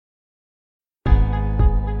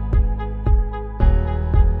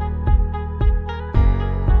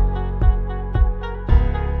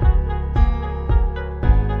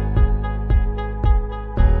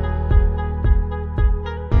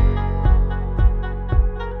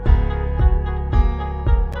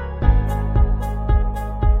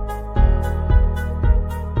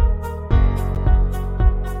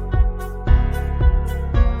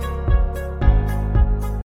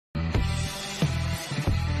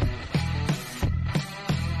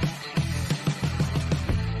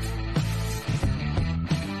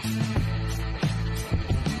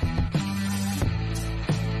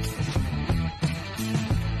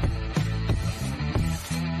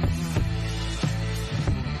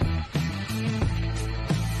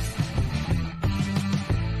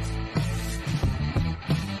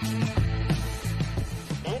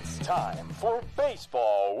time for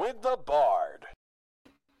Baseball with the Bard.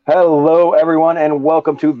 Hello, everyone, and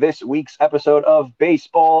welcome to this week's episode of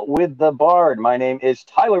Baseball with the Bard. My name is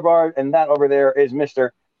Tyler Bard, and that over there is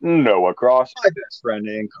Mr. Noah Cross, my best friend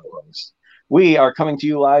and co-host. We are coming to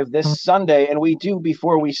you live this Sunday, and we do,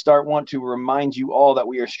 before we start, want to remind you all that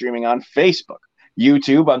we are streaming on Facebook,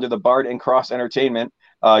 YouTube under the Bard and Cross Entertainment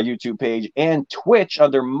YouTube page, and Twitch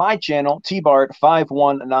under my channel,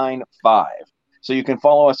 TBard5195. So you can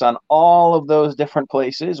follow us on all of those different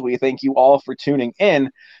places. We thank you all for tuning in.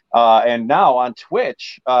 And now on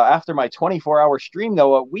Twitch, after my 24-hour stream,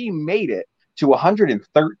 Noah, we made it to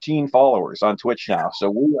 113 followers on Twitch now. So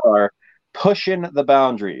we are pushing the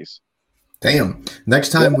boundaries. Damn. Next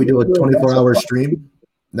time we do a 24-hour stream,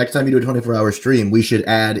 we should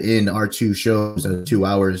add in our two shows and 2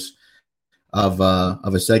 hours of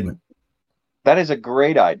a segment. That is a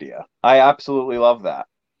great idea. I absolutely love that.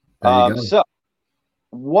 So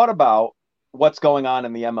what about what's going on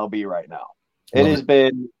in the MLB right now? It has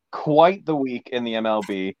been quite the week in the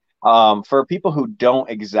MLB. For people who don't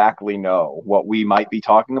exactly know what we might be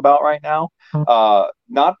talking about right now,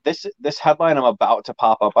 not this headline I'm about to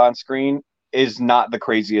pop up on screen is not the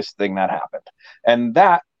craziest thing that happened. And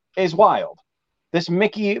that is wild. This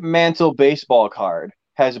Mickey Mantle baseball card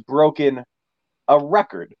has broken a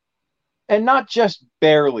record, and not just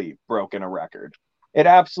barely broken a record. It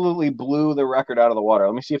absolutely blew the record out of the water.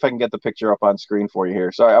 Let me see if I can get the picture up on screen for you here.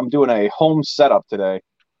 Sorry, I'm doing a home setup today,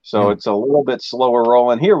 so it's a little bit slower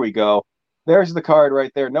rolling. Here we go. There's the card right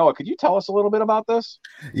there. Noah, could you tell us a little bit about this?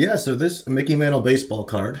 Yeah, so this Mickey Mantle baseball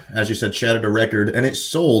card, as you said, shattered a record, and it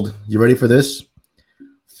sold, you ready for this?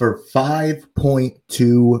 For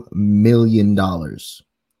 $5.2 million.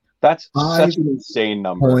 That's such an insane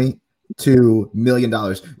number. $5.2 million.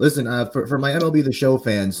 Listen, for my MLB The Show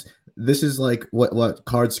fans, this is like what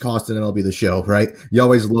cards cost in MLB The Show, right? You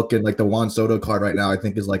always look at like the Juan Soto card right now, I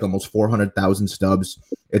think is like almost 400,000 stubs.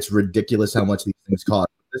 It's ridiculous how much these things cost.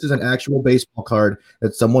 This is an actual baseball card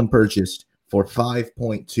that someone purchased for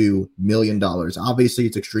 $5.2 million. Obviously,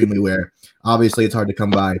 it's extremely rare. Obviously, it's hard to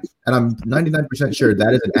come by. And I'm 99% sure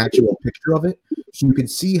that is an actual picture of it. So you can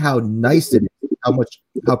see how nice it is, how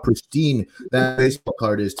pristine that baseball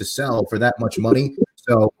card is to sell for that much money.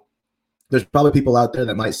 So there's probably people out there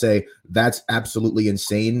that might say that's absolutely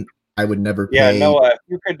insane. I would never pay. Yeah, Noah, if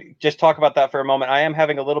you could just talk about that for a moment. I am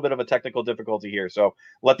having a little bit of a technical difficulty here, so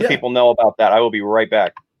let the people know about that. I will be right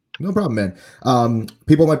back. No problem, man.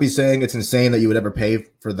 People might be saying it's insane that you would ever pay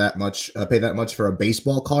that much for a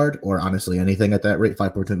baseball card, or honestly anything at that rate.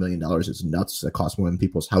 $5.2 million is nuts. That costs more than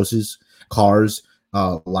people's houses, cars,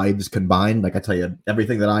 lives combined. Like I tell you,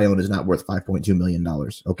 everything that I own is not worth $5.2 million.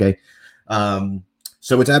 Okay.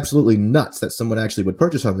 So it's absolutely nuts that someone actually would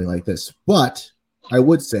purchase something like this. But I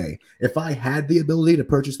would say, if I had the ability to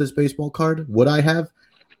purchase this baseball card, would I have?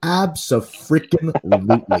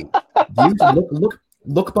 Abso-freaking-lutely.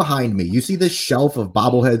 Look behind me. You see this shelf of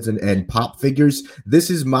bobbleheads and pop figures? This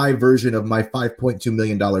is my version of my $5.2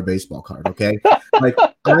 million baseball card, okay? Like,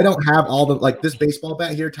 I don't have all the, like, this baseball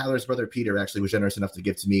bat here, Tyler's brother Peter actually was generous enough to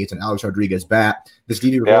give to me. It's an Alex Rodriguez bat. This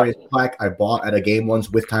Didi Gregorius plaque I bought at a game once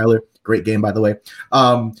with Tyler. Great game, by the way.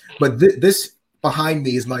 But this behind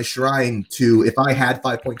me is my shrine to, if I had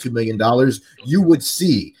 $5.2 million, you would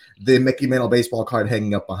see the Mickey Mantle baseball card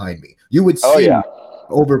hanging up behind me. You would see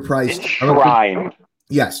overpriced. Shrine.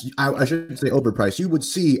 Yes, I shouldn't say overpriced. You would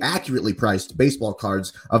see accurately priced baseball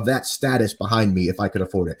cards of that status behind me if I could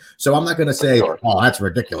afford it. So I'm not going to say, oh, that's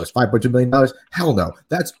ridiculous, $5.2 million. Hell no,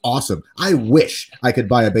 that's awesome. I wish I could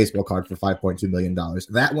buy a baseball card for $5.2 million.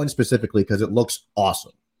 That one specifically because it looks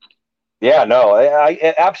awesome. Yeah, no,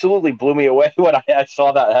 it absolutely blew me away when I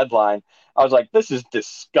saw that headline. I was like, this is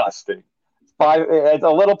disgusting. It's a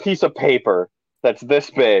little piece of paper that's this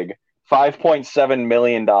big. $5.7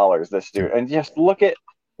 million, this dude. And just look at,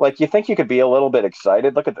 like, you think you could be a little bit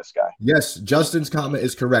excited. Look at this guy. Yes, Justin's comment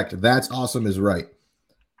is correct. That's awesome is right.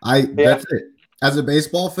 That's it. As a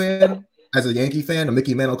baseball fan, as a Yankee fan, a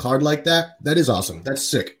Mickey Mantle card like that is awesome. That's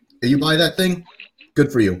sick. If you buy that thing,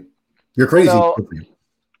 good for you. You're crazy. Good for you.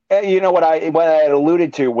 You know what I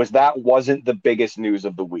alluded to was that wasn't the biggest news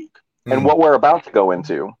of the week. And what we're about to go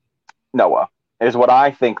into, Noah, is what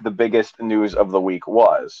I think the biggest news of the week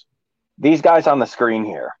was. These guys on the screen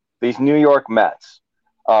here, these New York Mets,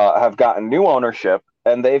 have gotten new ownership,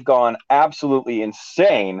 and they've gone absolutely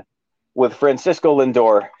insane with Francisco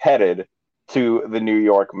Lindor headed to the New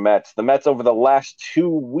York Mets. The Mets, over the last 2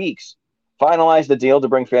 weeks, finalized the deal to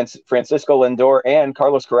bring Francisco Lindor and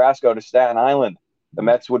Carlos Carrasco to Staten Island. The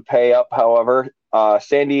Mets would pay up, however.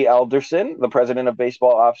 Sandy Alderson, the president of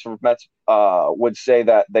baseball ops for Mets, would say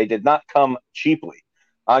that they did not come cheaply.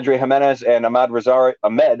 Andre Jimenez and Ahmed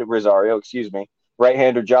Rosario,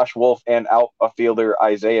 right-hander Josh Wolf, and outfielder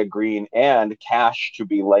Isaiah Green and Cash, to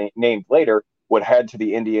be named later, would head to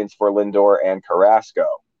the Indians for Lindor and Carrasco.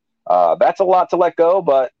 That's a lot to let go,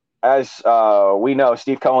 but as we know,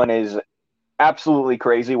 Steve Cohen is absolutely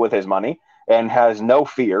crazy with his money and has no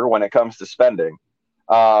fear when it comes to spending.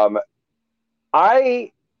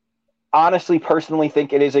 I honestly, personally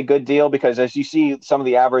think it is a good deal because, as you see, some of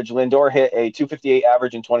the average, Lindor hit a 258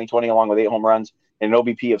 average in 2020 along with 8 home runs and an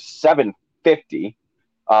OBP of 750.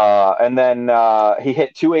 And then he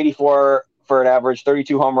hit 284 for an average,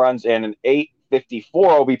 32 home runs, and an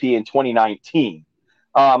 854 OBP in 2019.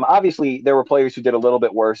 Obviously, there were players who did a little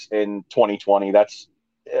bit worse in 2020. That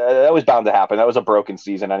was bound to happen. That was a broken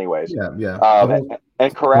season anyways. Yeah.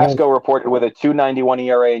 And Carrasco reported with a 291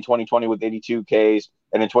 ERA in 2020 with 82 Ks,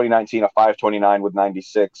 and in 2019 a 529 with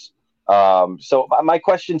 96. So my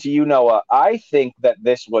question to you, Noah, I think that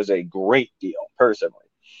this was a great deal, personally.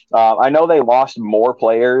 I know they lost more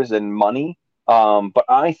players and money, but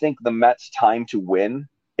I think the Mets' time to win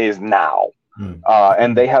is now.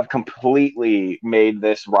 And they have completely made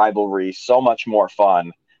this rivalry so much more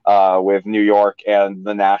fun with New York and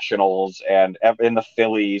the Nationals and in the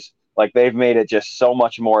Phillies. Like, they've made it just so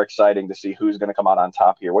much more exciting to see who's going to come out on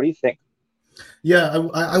top here. What do you think? Yeah,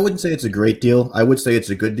 I wouldn't say it's a great deal. I would say it's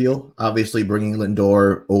a good deal. Obviously, bringing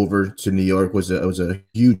Lindor over to New York was a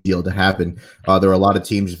huge deal to happen. There were a lot of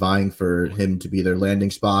teams vying for him to be their landing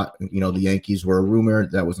spot. You know, the Yankees were a rumor.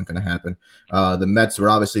 That wasn't going to happen. The Mets were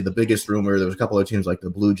obviously the biggest rumor. There was a couple of teams like the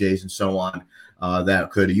Blue Jays and so on that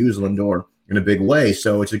could use Lindor in a big way.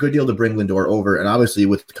 So it's a good deal to bring Lindor over. And obviously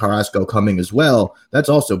with Carrasco coming as well, that's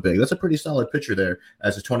also big. That's a pretty solid pitcher there,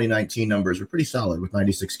 as the 2019 numbers were pretty solid with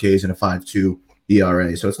 96 Ks and a 5.2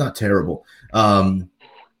 ERA. So it's not terrible. I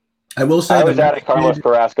will say I was at a Carlos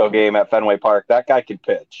Carrasco game at Fenway Park. That guy can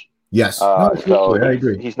pitch. Yes. So I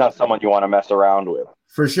agree. He's not someone you want to mess around with.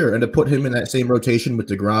 For sure. And to put him in that same rotation with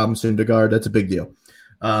DeGrom, Syndergaard, that's a big deal.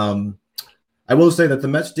 I will say that the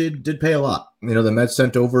Mets did pay a lot. You know, the Mets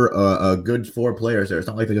sent over a good 4 players there. It's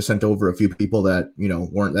not like they just sent over a few people that, you know,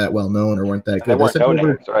 weren't that well known or weren't that good. They weren't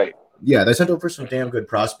names, right? Yeah, they sent over some damn good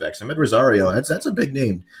prospects. Ahmed Rosario, that's a big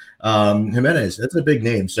name. Jimenez, that's a big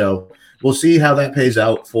name. So we'll see how that pays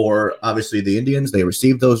out for, obviously, the Indians. They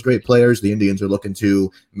received those great players. The Indians are looking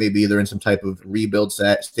to maybe they're in some type of rebuild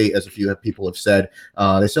state, as a few people have said.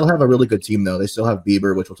 They still have a really good team, though. They still have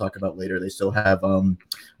Bieber, which we'll talk about later. They still have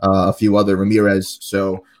a few other Ramirez.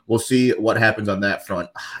 So we'll see what happens on that front.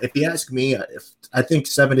 If you ask me, I think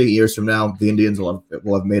 7 to 8 years from now, the Indians will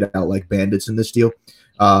have made out like bandits in this deal.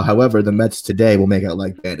 However, the Mets today will make out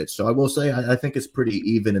like bandits. So I will say I think it's pretty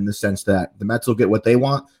even in the sense that the Mets will get what they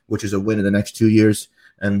want, which is a win in the next 2 years.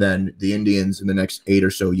 And then the Indians in the next 8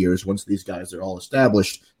 or so years, once these guys are all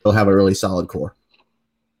established, they'll have a really solid core.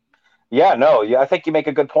 Yeah, I think you make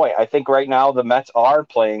a good point. I think right now the Mets are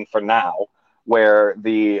playing for now, where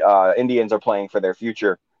the Indians are playing for their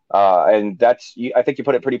future. And I think you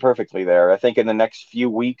put it pretty perfectly there. I think in the next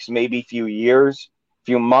few weeks, maybe few years,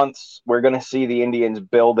 few months, we're going to see the Indians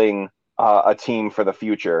building a team for the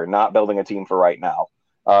future, not building a team for right now.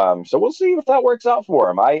 So we'll see if that works out for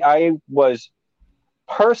him. I was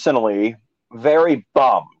personally very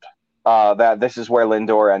bummed that this is where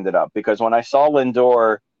Lindor ended up, because when I saw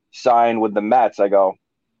Lindor sign with the Mets, I go,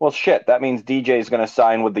 well, shit, that means DJ is going to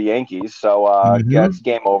sign with the Yankees. So yeah, it's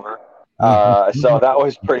game over. So that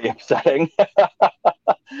was pretty upsetting.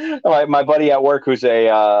 My buddy at work, who's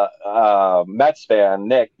a Mets fan,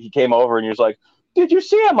 Nick, he came over and he was like, "Did you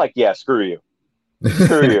see?" I'm like, "Yeah, screw you.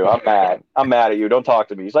 Screw you. I'm mad. I'm mad at you. Don't talk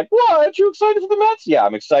to me." He's like, "What? Aren't you excited for the Mets?" "Yeah,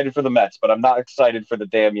 I'm excited for the Mets, but I'm not excited for the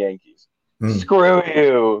damn Yankees." Screw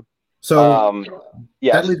you. So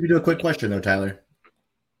that leads me to a quick question, though, Tyler.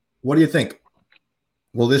 What do you think?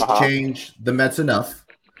 Will this change the Mets enough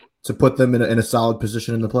to put them in a solid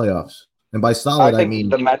position in the playoffs? And by solid, I mean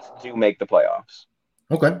the Mets do make the playoffs.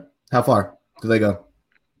 Okay. How far do they go?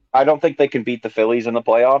 I don't think they can beat the Phillies in the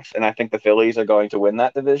playoffs, and I think the Phillies are going to win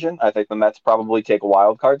that division. I think the Mets probably take a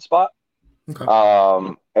wild card spot.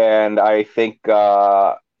 Okay. And I think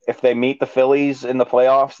if they meet the Phillies in the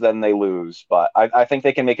playoffs, then they lose. But I think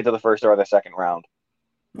they can make it to the first or the second round.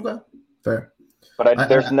 Okay. Fair. But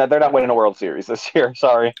they're not winning a World Series this year.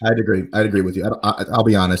 Sorry. I'd agree with you. I'll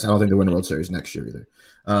be honest. I don't think they'll win a World Series next year either.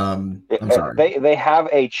 I'm sorry. They have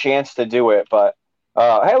a chance to do it, but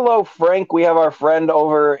hello, Frank. We have our friend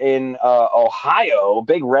over in Ohio,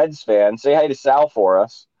 big Reds fan. Say hi to Sal for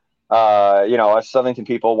us. Us Southington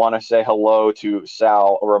people want to say hello to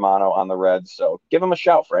Sal Romano on the Reds, so give him a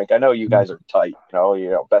shout, Frank. I know you guys are tight.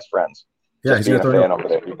 Best friends. Yeah, he's being a fan over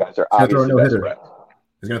there. You guys are obviously best friends.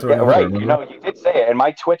 He's going to throw Yeah, no right. hitter. You know, you did say it, and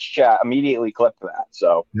my Twitch chat immediately clipped that.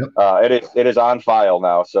 So Yep. it is on file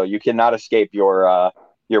now. So you cannot escape your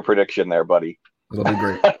prediction there, buddy. It'll be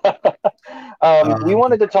great. We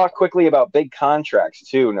wanted to talk quickly about big contracts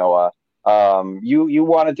too, Noah. You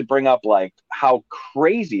wanted to bring up like how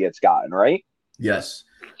crazy it's gotten, right? Yes.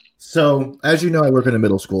 So, as you know, I work in a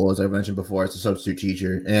middle school, as I mentioned before, as a substitute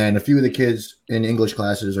teacher, and a few of the kids in English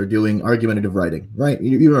classes are doing argumentative writing, right?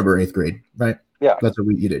 You remember 8th grade, right? Yeah. That's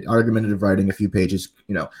what you did. Argumentative writing, a few pages,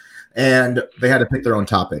 and they had to pick their own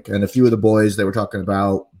topic. And a few of the boys, they were talking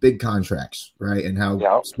about big contracts, right? And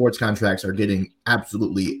how sports contracts are getting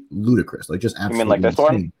absolutely ludicrous, like just absolutely You mean like this insane.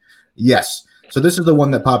 one? Yes. So this is the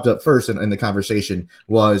one that popped up first in the conversation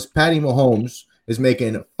was Patty Mahomes is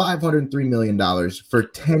making $503 million for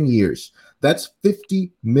 10 years. That's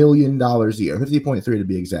 $50 million a year, 50.3 to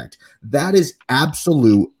be exact. That is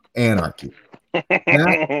absolute anarchy.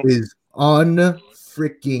 That is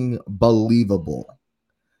unfreaking believable.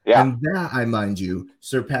 Yeah. And that, I mind you,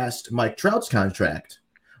 surpassed Mike Trout's contract,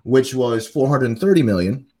 which was $430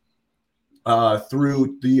 million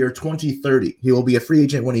through the year 2030. He will be a free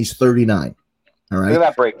agent when he's 39. All right. Look at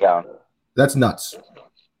that breakdown. That's nuts.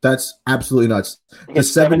 That's absolutely nuts. The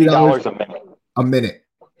 $70 a minute.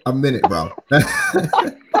 A minute, bro.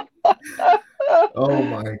 Oh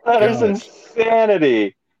my god. That is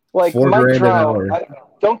insanity. Like Mike Trout,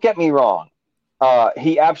 don't get me wrong.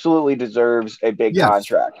 He absolutely deserves a big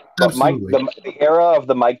contract. But the era of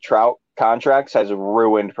the Mike Trout contracts has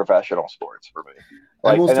ruined professional sports for me.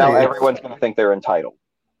 Like, and now everyone's going to think they're entitled.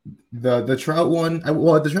 The Trout one,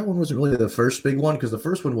 the Trout one wasn't really the first big one because the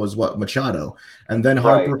first one was Machado, and then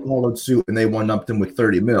Harper followed suit and they one-upped him with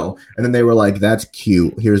 30 mil, and then they were like, "That's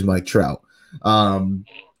cute. Here's Mike Trout."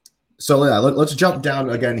 So yeah, let's jump down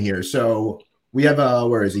again here. So we have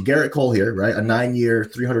where is he? Garrett Cole here, right? A 9-year,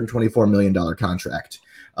 $324 million contract,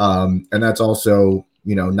 and that's also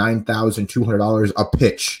 $9,200 a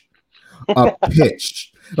pitch. A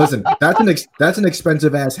pitch. Listen, that's an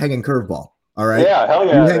expensive ass hanging curveball. All right. Yeah, hell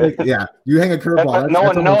yeah. You hang a curveball. No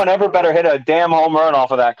one ever better hit a damn home run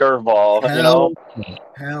off of that curveball.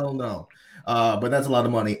 Hell no. But that's a lot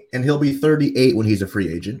of money, and he'll be 38 when he's a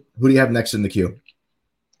free agent. Who do you have next in the queue?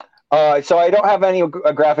 So I don't have any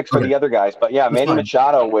graphics for the other guys, but yeah, Manny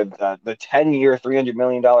Machado with the 10-year, $300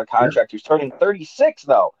 million contract. Who's turning 36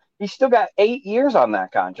 though. He's still got 8 years on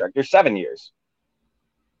that contract. Or 7 years.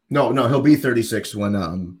 No, he'll be 36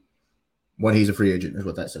 when he's a free agent, is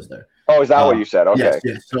what that says there. Oh, is that what you said? Okay.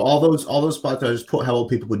 Yes. So all those spots, I just put how old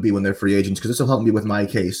people would be when they're free agents, because this will help me with my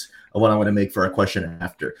case of what I want to make for a question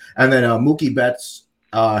after. And then Mookie Betts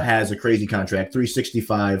has a crazy contract,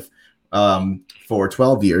 $365 for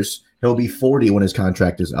 12 years. He'll be 40 when his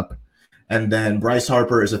contract is up. And then Bryce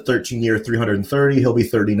Harper is a 13-year, $330. He'll be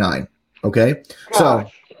 39. Okay. Gosh. So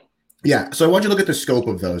yeah. So I want you to look at the scope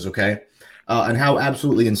of those. Okay. And how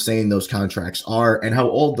absolutely insane those contracts are, and how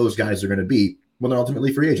old those guys are going to be when they're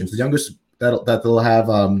ultimately free agents. The youngest that they'll have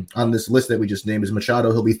on this list that we just named is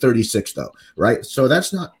Machado. He'll be 36 though, right? So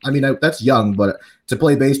that's not. I mean, that's young, but to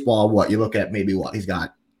play baseball, you look at maybe he's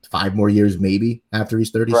got 5 more years maybe after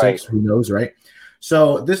he's 36. Right. Who knows, right?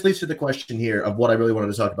 So this leads to the question here of what I really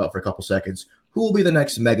wanted to talk about for a couple seconds. Who will be the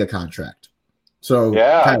next mega contract? So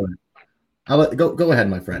Tyler, go ahead,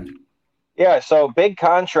 my friend. Yeah, so big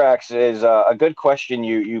contracts is a good question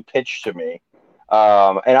you pitched to me.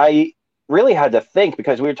 And I really had to think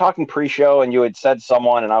because we were talking pre-show and you had said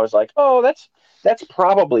someone and I was like, oh, that's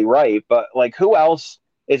probably right. But like, who else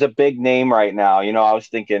is a big name right now? I was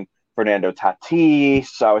thinking Fernando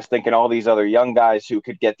Tatis. I was thinking all these other young guys who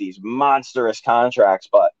could get these monstrous contracts.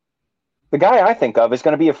 But the guy I think of is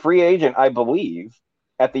going to be a free agent, I believe,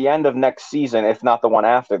 at the end of next season, if not the one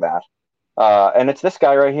after that. And it's this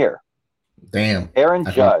guy right here. Damn. Aaron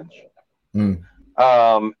Judge.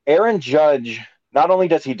 Aaron Judge, not only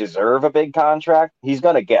does he deserve a big contract, he's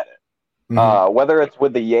going to get it. Whether it's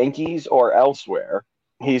with the Yankees or elsewhere,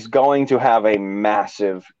 he's going to have a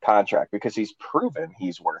massive contract because he's proven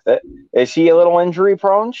he's worth it. Is he a little injury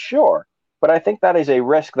prone? Sure. But I think that is a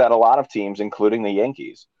risk that a lot of teams, including the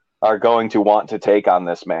Yankees, are going to want to take on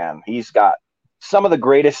this man. He's got some of the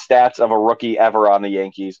greatest stats of a rookie ever on the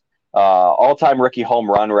Yankees. All-time rookie home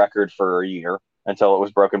run record for a year until it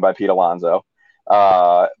was broken by Pete Alonso.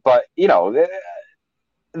 But,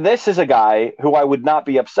 this is a guy who I would not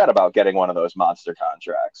be upset about getting one of those monster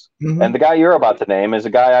contracts. And the guy you're about to name is a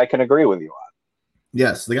guy I can agree with you on.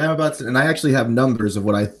 Yes, the guy I'm about to – and I actually have numbers of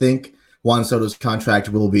what I think Juan Soto's contract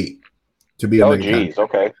will be to be a Oh, geez,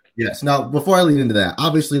 okay. Yes. Now, before I lead into that,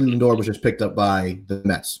 obviously Lindor was just picked up by the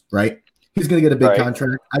Mets, right? He's going to get a big Right.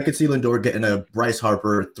 contract. I could see Lindor getting a Bryce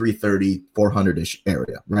Harper 330, 400-ish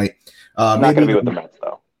area, right? Not Maybe going to be with the Mets,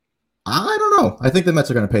 though. I don't know. I think the Mets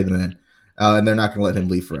are going to pay the man, and they're not going to let him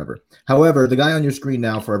leave forever. However, the guy on your screen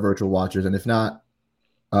now for our virtual watchers, and if not,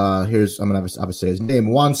 I'm going to have to say his name,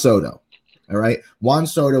 Juan Soto. All right. Juan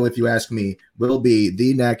Soto, if you ask me, will be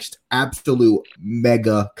the next absolute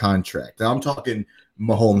mega contract. Now, I'm talking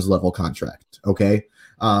Mahomes level contract. Okay.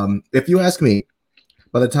 If you ask me,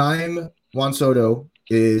 by the time Juan Soto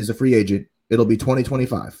is a free agent, it'll be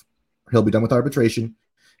 2025. He'll be done with arbitration.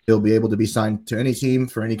 He'll be able to be signed to any team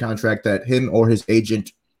for any contract that him or his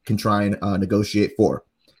agent can try and negotiate for.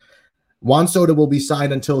 Juan Soto will be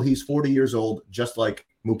signed until he's 40 years old, just like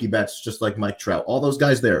Mookie Betts, just like Mike Trout. All those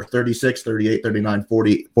guys there, 36, 38, 39,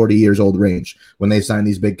 40 years old range when they sign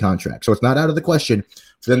these big contracts. So it's not out of the question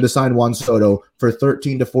for them to sign Juan Soto for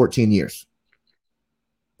 13 to 14 years.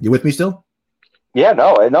 You with me still? Yeah,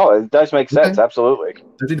 no, it does make sense. Okay. Absolutely.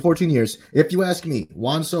 13 to 14 years. If you ask me,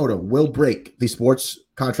 Juan Soto will break the sports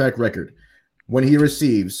contract record when he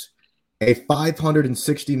receives a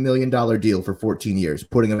 $560 million deal for 14 years,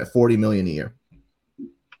 putting him at $40 million a year.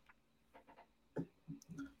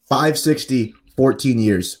 560, 14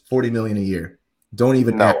 years, $40 million a year. Don't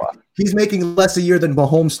even know. He's making less a year than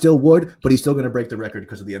Mahomes still would, but he's still going to break the record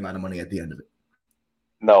because of the amount of money at the end of it.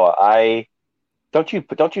 Noah, don't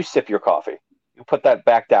you sip your coffee. You put that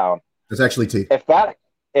back down. It's actually tea. If that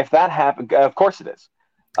happened, of course it is.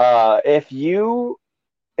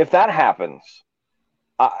 If that happens,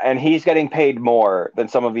 and he's getting paid more than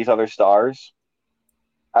some of these other stars,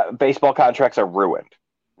 baseball contracts are ruined.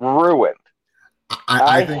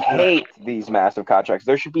 I hate these massive contracts.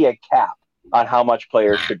 There should be a cap on how much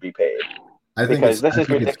players should be paid. Because this is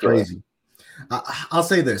ridiculous. Crazy. I'll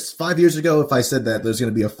say this. 5 years ago, if I said that there's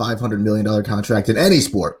going to be a $500 million contract in any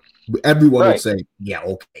sport, everyone would say, yeah,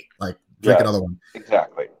 okay. Like, drink another one.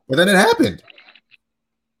 Exactly. But then it happened.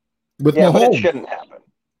 With Mahomes. But it shouldn't happen.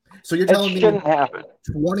 So you're telling me it shouldn't happen.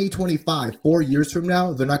 2025, 4 years from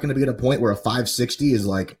now, they're not going to be at a point where a 560 is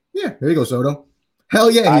like, yeah, here you go, Soto.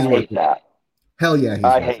 Hell yeah, he's worth it. Hell yeah,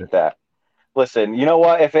 I hate that. Listen, you know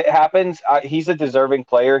what? If it happens, he's a deserving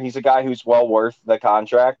player. He's a guy who's well worth the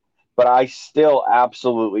contract. But I still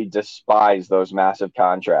absolutely despise those massive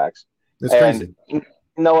contracts. That's crazy.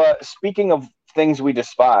 Noah, speaking of things we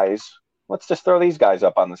despise, let's just throw these guys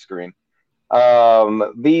up on the screen.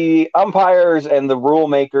 The umpires and the rule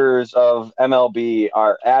makers of MLB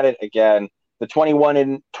are at it again. The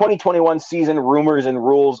 2021 season rumors and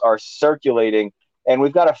rules are circulating, and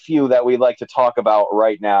we've got a few that we'd like to talk about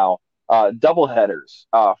right now. Doubleheaders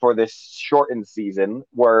for this shortened season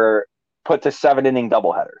were put to 7-inning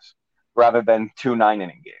doubleheaders rather than 2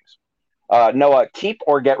 9-inning games. Noah, keep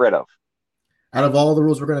or get rid of? Out of all the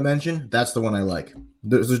rules we're going to mention, that's the one I like.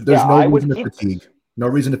 There's no reason to fatigue. No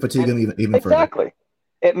reason to fatigue them even further. Exactly.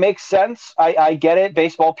 It makes sense. I get it.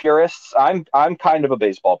 Baseball purists. I'm kind of a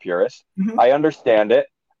baseball purist. Mm-hmm. I understand it.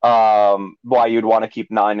 Why you'd want to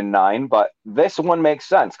keep 9 and 9, but this one makes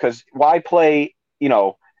sense because why play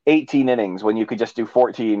 18 innings when you could just do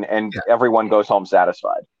 14 and everyone goes home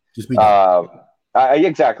satisfied. Just be done.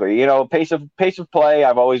 Exactly. Pace of play.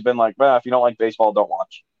 I've always been like, if you don't like baseball, don't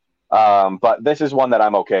watch. But this is one that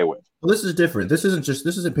I'm okay with. Well, this is different. This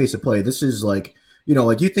isn't pace of play. This is like,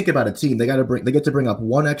 like you think about a team, they get to bring up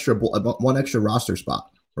one extra roster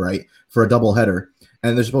spot, right, for a doubleheader,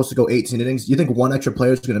 and they're supposed to go 18 innings. You think one extra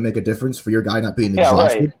player is going to make a difference for your guy not being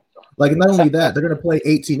exhausted? Right. Like, not only that, they're going to play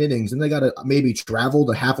 18 innings, and they got to maybe travel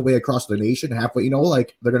to halfway across the nation, halfway,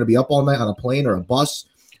 like they're going to be up all night on a plane or a bus,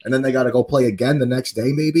 and then they got to go play again the next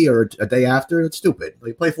day maybe or a day after. It's stupid.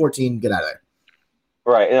 Like, play 14, get out of there.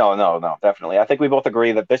 Right. No, definitely. I think we both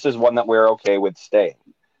agree that this is one that we're okay with staying.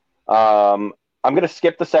 I'm going to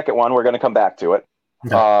skip the second one. We're going to come back to it.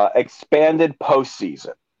 Okay. Expanded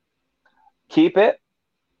postseason. Keep it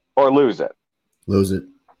or lose it? Lose it.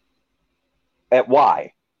 At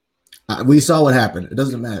why? We saw what happened. It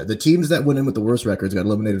doesn't matter. The teams that went in with the worst records got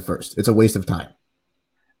eliminated first. It's a waste of time.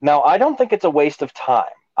 Now, I don't think it's a waste of time.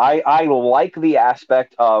 I like the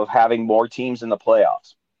aspect of having more teams in the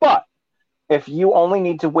playoffs. But if you only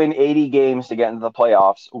need to win 80 games to get into the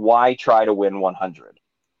playoffs, why try to win 100?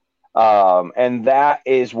 And that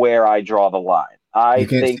is where I draw the line. I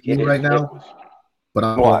think it right now, but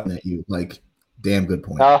I'm looking at you like, damn good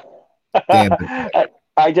point. Damn good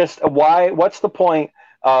point. What's the point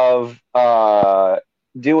of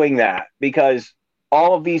doing that? Because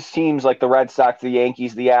all of these teams like the Red Sox, the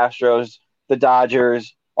Yankees, the Astros, the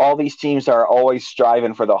Dodgers, all these teams are always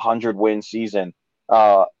striving for the 100-win season.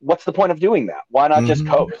 What's the point of doing that? Why not just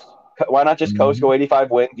coast? Why not just coast, go 85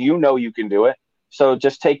 win? You can do it. So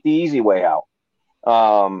just take the easy way out.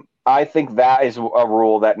 I think that is a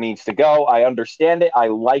rule that needs to go. I understand it. I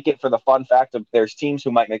like it for the fun fact of there's teams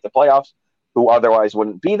who might make the playoffs who otherwise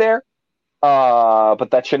wouldn't be there.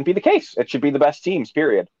 But that shouldn't be the case. It should be the best teams,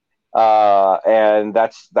 period. And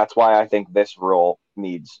that's why I think this rule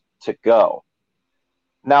needs to go.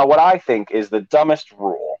 Now, what I think is the dumbest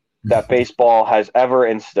rule that baseball has ever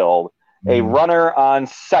instilled, a runner on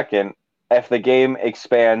second if the game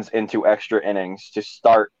expands into extra innings to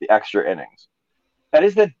start the extra innings. That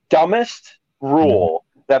is the dumbest rule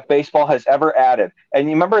that baseball has ever added. And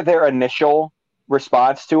you remember their initial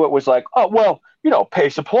response to it was like, oh, well,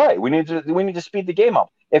 pace of play. We need to speed the game up.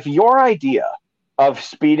 If your idea of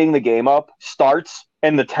speeding the game up starts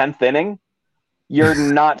in the 10th inning, you're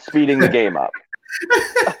not speeding the game up.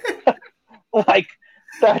 Like,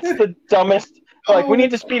 that's the dumbest. Like, we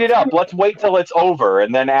need to speed it up. Let's wait till it's over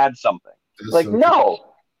and then add something. Like, no.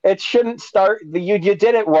 It shouldn't start. You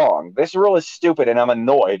did it wrong. This rule is stupid, and I'm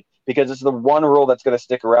annoyed because it's the one rule that's going to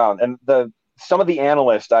stick around. And some of the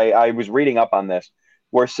analysts I was reading up on this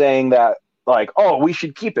were saying that, like, oh, we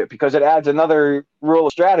should keep it because it adds another rule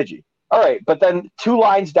of strategy. All right, but then 2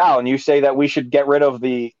 lines down, you say that we should get rid of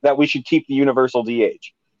that we should keep the universal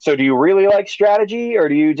DH. So do you really like strategy, or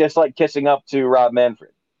do you just like kissing up to Rob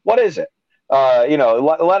Manfred? What is it?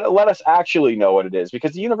 Let us actually know what it is,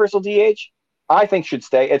 because the universal DH, I think, should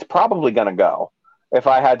stay. It's probably going to go, if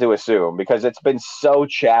I had to assume, because it's been so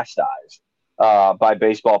chastised by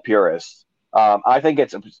baseball purists. I think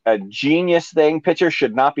it's a genius thing. Pitchers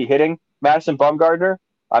should not be hitting. Madison Bumgarner,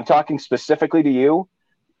 I'm talking specifically to you.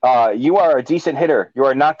 You are a decent hitter. You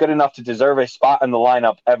are not good enough to deserve a spot in the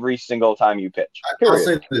lineup every single time you pitch.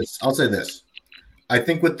 I'll say this. I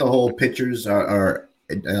think with the whole pitchers are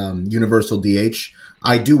universal DH,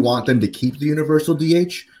 I do want them to keep the universal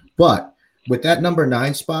DH, but with that number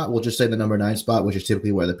 9 spot, we'll just say the number 9 spot, which is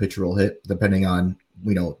typically where the pitcher will hit, depending on,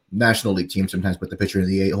 National League teams sometimes put the pitcher in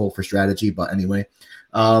the 8 hole for strategy. But anyway,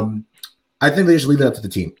 I think they just leave it up to the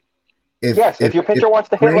team. If your pitcher wants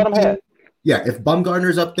to hit, let him hit. Yeah, if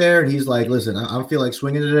Bumgarner's up there and he's like, listen, I don't feel like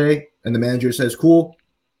swinging today, and the manager says, cool,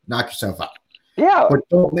 knock yourself out. Yeah. But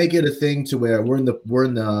don't make it a thing to where we're in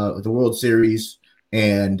the World Series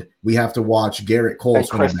and we have to watch Garrett Cole. And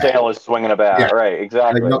Chris Sale is swinging a bat. Yeah. Right,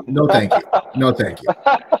 exactly. Like, no, thank you. No, thank you.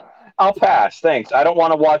 I'll pass. Thanks. I don't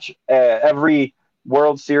want to watch every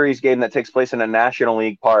World Series game that takes place in a National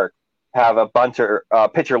League park have a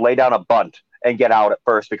pitcher lay down a bunt and get out at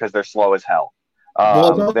first because they're slow as hell.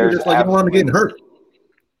 Just like you don't want him getting hurt.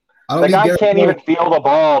 The guy can't even feel the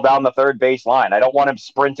ball down the third base line. I don't want him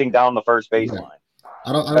sprinting down the first base line.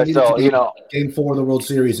 I don't need to game 4 of the World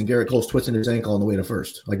Series and Garrett Cole's twisting his ankle on the way to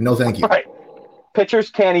first. Like, no, thank you. Right. Pitchers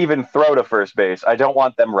can't even throw to first base. I don't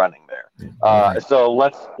want them running there. So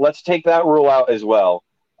let's take that rule out as well.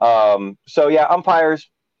 Umpires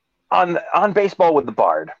on Baseball with the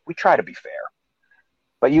Bard, we try to be fair,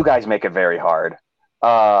 but you guys make it very hard.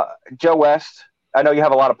 Joe West, I know you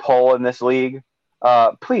have a lot of pull in this league.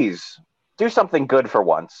 Please do something good for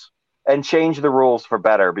once and change the rules for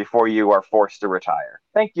better before you are forced to retire.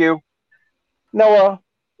 Thank you. Noah,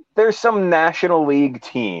 there's some National League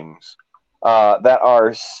teams that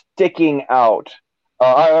are sticking out.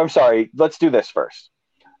 I'm sorry. Let's do this first.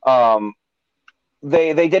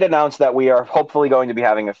 They did announce that we are hopefully going to be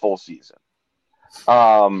having a full season.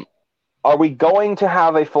 Are we going to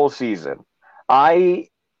have a full season? I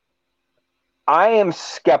am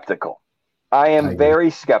skeptical. I am very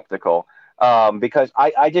skeptical because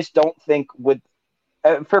I just don't think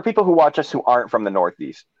for people who watch us who aren't from the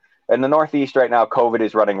Northeast. In the Northeast right now, COVID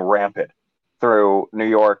is running rampant through New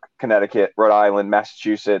York, Connecticut, Rhode Island,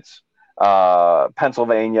 Massachusetts,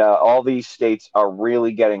 Pennsylvania. All these states are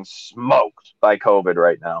really getting smoked by COVID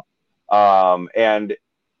right now. And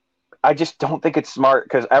I just don't think it's smart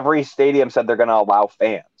because every stadium said they're going to allow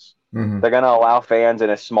fans. Mm-hmm. They're going to allow fans in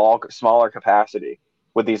a smaller capacity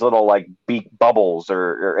with these little like beak bubbles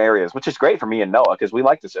or areas, which is great for me and Noah because we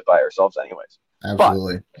like to sit by ourselves anyways.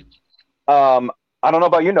 Absolutely. But, I don't know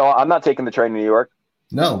about you, Noah. I'm not taking the train to New York.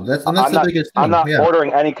 No, that's the biggest thing. I'm not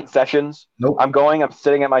ordering any concessions. Nope. I'm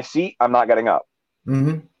sitting at my seat. I'm not getting up.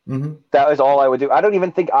 Mm-hmm. Mm-hmm. That is all I would do. I don't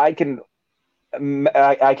even think I can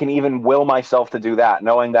even will myself to do that,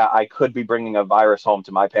 knowing that I could be bringing a virus home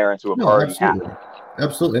to my parents who have already had it.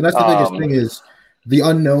 Absolutely. And that's the biggest thing is the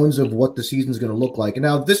unknowns of what the season's going to look like. And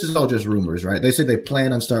now this is all just rumors, right? They say they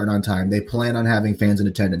plan on starting on time. They plan on having fans in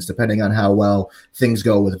attendance, depending on how well things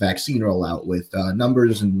go with vaccine rollout, with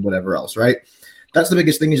numbers and whatever else, right? That's the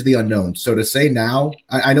biggest thing is the unknown. So to say now,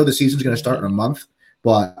 I know the season's going to start in a month,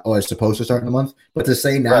 or it's supposed to start in a month, but to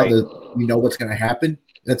say now that we know what's going to happen,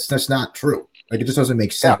 that's not true. Like, it just doesn't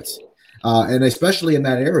make sense. And especially in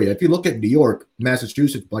that area, if you look at New York,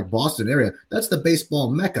 Massachusetts, like Boston area, that's the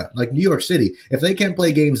baseball mecca. Like New York City, if they can't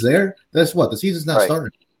play games there, that's what the season's not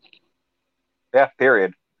starting. Yeah,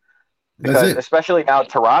 period. Because especially now,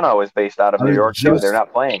 Toronto is based out of New York too. They're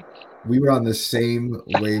not playing. We were on the same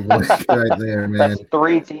wavelength right there, man. That's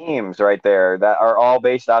 3 teams right there that are all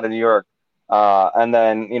based out of New York. And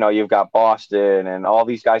then, you've got Boston and all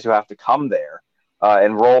these guys who have to come there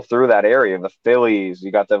and roll through that area. The Phillies,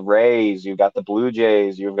 you got the Rays, you've got the Blue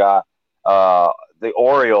Jays, you've got the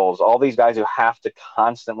Orioles, all these guys who have to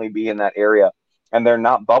constantly be in that area. And they're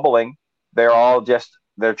not bubbling. They're all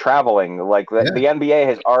they're traveling. Like the NBA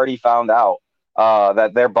has already found out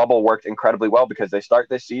that their bubble worked incredibly well because they start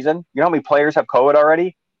this season. You know how many players have COVID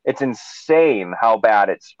already? It's insane how bad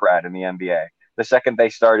it's spread in the NBA. The second they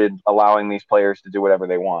started allowing these players to do whatever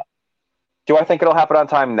they want. Do I think it'll happen on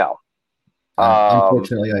time? No.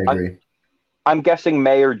 Unfortunately, I agree. I'm guessing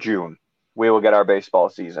May or June we will get our baseball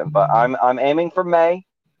season, but I'm aiming for May.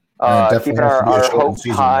 Keeping our hopes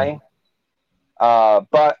high.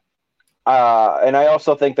 But and I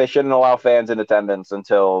also think they shouldn't allow fans in attendance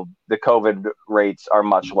until the COVID rates are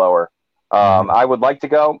much lower. I would like to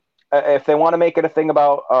go. If they want to make it a thing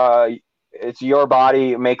about it's your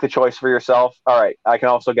body, make the choice for yourself. All right, I can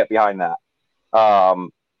also get behind that.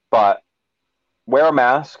 But wear a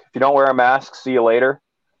mask. If you don't wear a mask, see you later.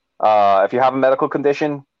 If you have a medical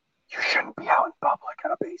condition, you shouldn't be out in public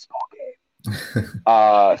at a baseball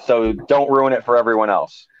game. So don't ruin it for everyone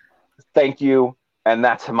else. Thank you. And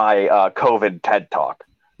that's my COVID TED Talk.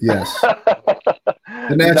 Yes.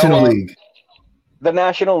 The National League. The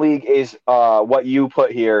National League is what you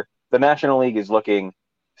put here. The National League is looking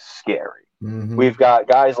scary. Mm-hmm. We've got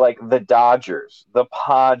guys like the Dodgers, the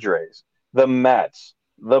Padres, the Mets,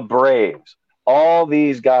 the Braves, all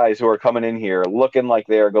these guys who are coming in here looking like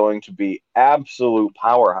they are going to be absolute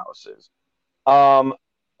powerhouses.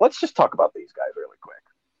 Let's just talk about these guys really quick.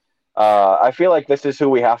 I feel like this is who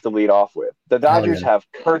we have to lead off with. The Dodgers have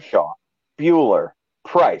Kershaw, Buehler,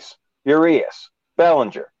 Price, Urias,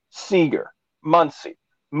 Bellinger, Seager, Muncy,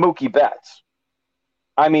 Mookie Betts.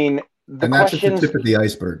 I mean, that's just the tip of the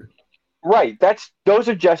iceberg. Right. Those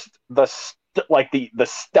are just the studs, like the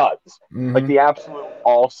absolute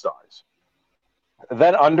all-stars.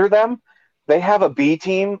 Then under them, they have a B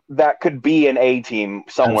team that could be an A team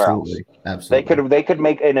somewhere else. Absolutely. They could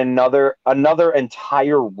make another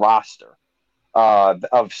entire roster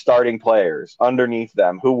of starting players underneath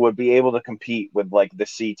them who would be able to compete with like the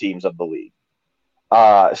C teams of the league.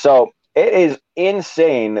 So it is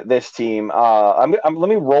insane, this team. Let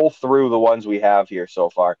me roll through the ones we have here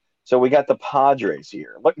so far. So we got the Padres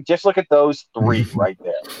here. Look at those 3 right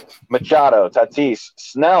there. Machado, Tatis,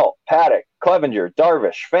 Snell, Paddock, Clevenger,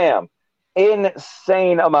 Darvish, Pham.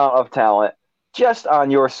 Insane amount of talent just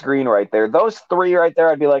on your screen right there. Those 3 right there,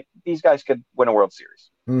 I'd be like, these guys could win a World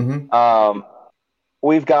Series. Mm-hmm.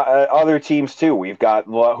 We've got other teams too. We've got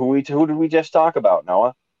who did we just talk about,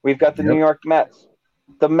 Noah? We've got the New York Mets.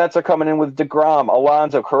 The Mets are coming in with DeGrom,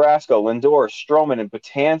 Alonso, Carrasco, Lindor, Stroman, and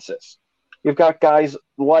Betances. You've got guys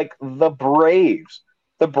like the Braves.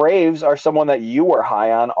 The Braves are someone that you were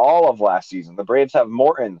high on all of last season. The Braves have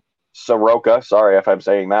Morton, Soroka, sorry if I'm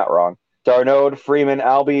saying that wrong, Darnold, Freeman,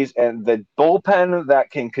 Albies, and the bullpen that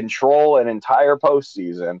can control an entire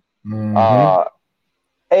postseason. Mm-hmm.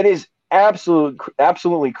 It is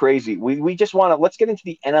absolutely crazy. We just want to let's get into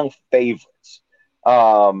the NL favorites.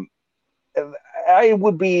 I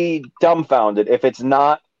would be dumbfounded if it's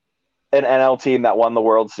not an NL team that won the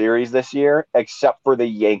World Series this year, except for the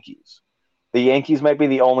Yankees. The Yankees might be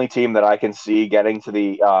the only team that I can see getting to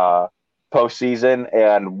the postseason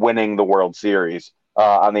and winning the World Series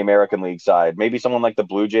on the American League side. Maybe someone like the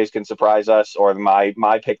Blue Jays can surprise us, or my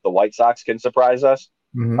pick, the White Sox, can surprise us.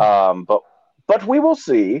 Mm-hmm. But we will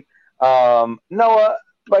see. Noah,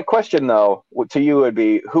 my question though to you would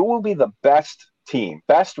be: who will be the best team,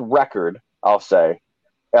 best record? I'll say.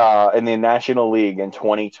 In the National League in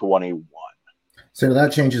 2021. So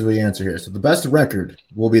that changes the answer here. So the best record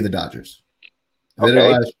will be the Dodgers. They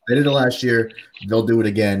did it last year. They'll do it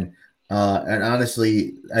again. And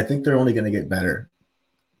honestly, I think they're only going to get better.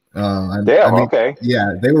 Okay.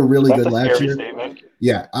 Yeah, they were really good last year. Statement.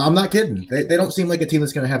 Yeah, I'm not kidding. They don't seem like a team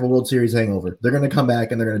that's going to have a World Series hangover. They're going to come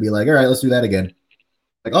back and they're going to be like, all right, let's do that again.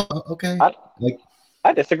 Like, oh, okay.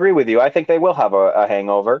 I disagree with you. I think they will have a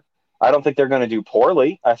hangover. I don't think they're going to do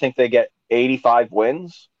poorly. I think they get 85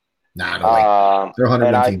 wins. Nah, no way. They're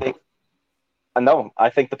 100 team. I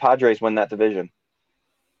think the Padres win that division.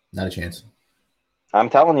 Not a chance. I'm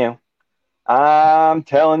telling you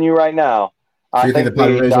right now. So you think the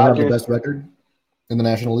Padres will have the best record? in the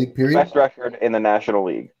National League, period? Best record in the National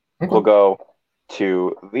League Okay. will go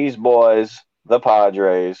to these boys, the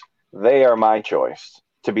Padres. They are my choice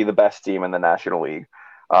to be the best team in the National League.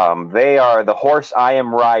 They are the horse I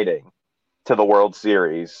am riding to the World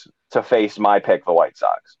Series to face my pick, the White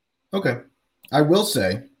Sox. Okay. I will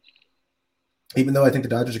say, even though I think the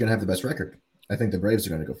Dodgers are going to have the best record, I think the Braves are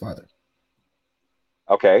going to go farther.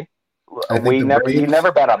 Okay. You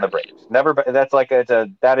never bet on the Braves. Never bet. That's like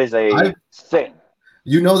that is a sin.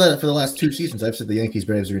 You know that for the last 2 seasons, I've said the Yankees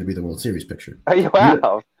Braves are going to be the World Series picture. You have.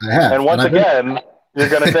 I have. And once again, you're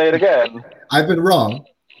going to say it again. I've been wrong.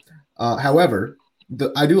 However,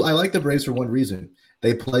 I like the Braves for one reason.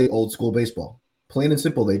 They play old school baseball. Plain and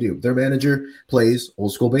simple, they do. Their manager plays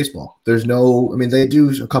old school baseball. They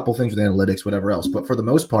do a couple things with analytics, whatever else. But for the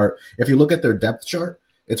most part, if you look at their depth chart,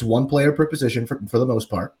 it's one player per position for the most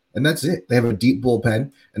part. And that's it. They have a deep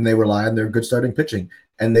bullpen, and they rely on their good starting pitching.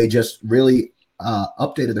 And they just really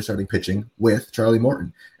updated their starting pitching with Charlie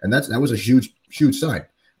Morton. And that was a huge, huge sign.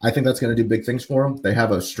 I think that's going to do big things for them. They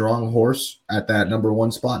have a strong horse at that number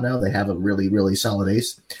 1 spot now. They have a really, really solid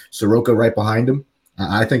ace. Soroka right behind him.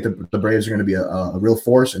 I think the Braves are going to be a real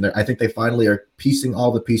force, and I think they finally are piecing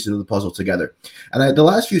all the pieces of the puzzle together. And the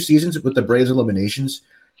last few seasons with the Braves eliminations,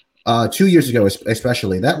 2 years ago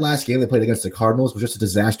especially, that last game they played against the Cardinals was just a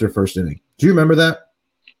disaster first inning. Do you remember that?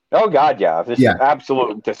 Oh, God, yeah. This is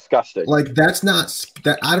absolutely disgusting. Like, that's not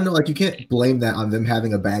 – I don't know. Like, you can't blame that on them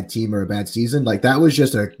having a bad team or a bad season. Like, that was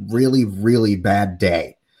just a really, really bad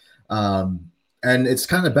day. And it's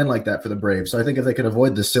kind of been like that for the Braves. So I think if they can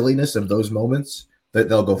avoid the silliness of those moments,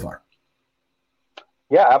 they'll go far.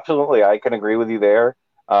 Yeah, absolutely. I can agree with you there.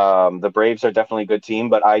 The Braves are definitely a good team,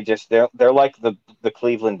 but they're like the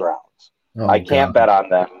Cleveland Browns. I can't bet on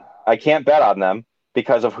them. I can't bet on them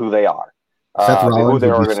because of who they are. Seth Rollins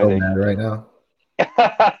would be so mad right now.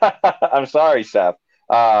 I'm sorry, Seth.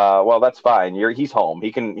 Well, that's fine. He's home.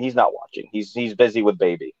 He's not watching. He's busy with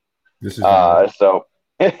baby. This is so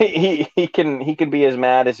he can be as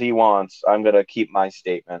mad as he wants. I'm gonna keep my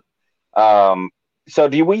statement. So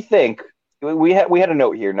do we think we had a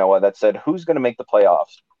note here, Noah, that said who's going to make the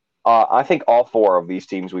playoffs? I think all 4 of these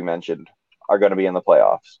teams we mentioned are going to be in the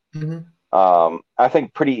playoffs. Mm-hmm. I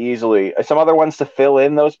think pretty easily. Some other ones to fill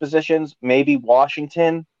in those positions. Maybe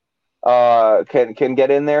Washington can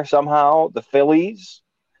get in there somehow. The Phillies.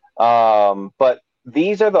 But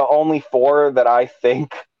these are the only 4 that I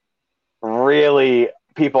think really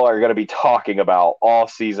people are going to be talking about all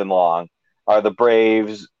season long are the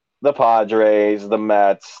Braves, the Padres, the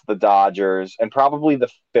Mets, the Dodgers, and probably the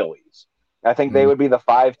Phillies. I think they would be the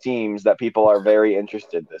 5 teams that people are very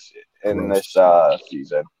interested in this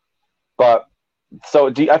season. But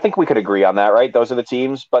so I think we could agree on that, right? Those are the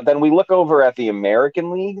teams. But then we look over at the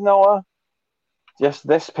American League, Noah. Just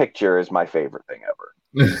this picture is my favorite thing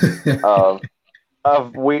ever.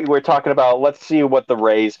 We're talking about, let's see what the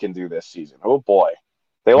Rays can do this season. Oh boy,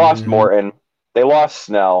 they lost Morton, they lost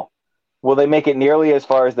Snell. Will they make it nearly as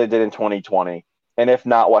far as they did in 2020? And if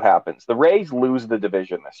not, what happens? The Rays lose the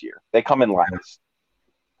division this year. They come in last.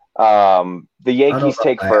 The Yankees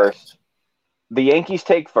take first. The Yankees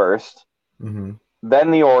take first. Mm-hmm.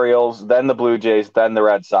 Then the Orioles, then the Blue Jays, then the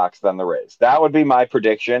Red Sox, then the Rays. That would be my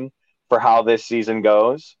prediction for how this season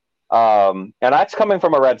goes. And that's coming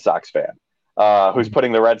from a Red Sox fan who's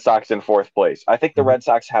putting the Red Sox in 4th place. I think the Red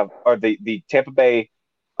Sox the Tampa Bay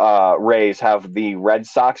Rays have the Red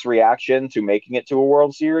Sox reaction to making it to a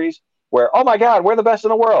World Series where, oh my God, we're the best in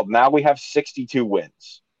the world. Now we have 62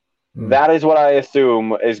 wins. That is what I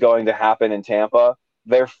assume is going to happen in Tampa.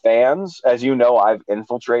 Their fans, as you know, I've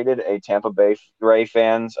infiltrated a Tampa Bay Ray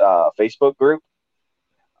fans Facebook group,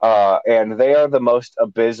 and they are the most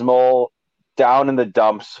abysmal, down in the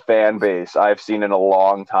dumps fan base I've seen in a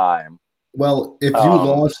long time. Well, if you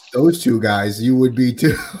lost those 2 guys, you would be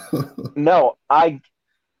too. No,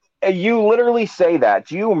 you literally say that.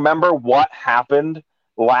 Do you remember what happened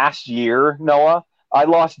last year, Noah? I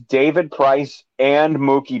lost David Price and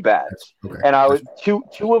Mookie Betts. Okay. And I was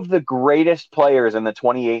two of the greatest players in the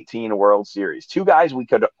 2018 World Series. 2 guys we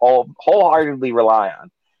could all wholeheartedly rely on.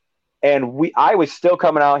 And I was still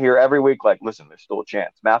coming out here every week like, listen, there's still a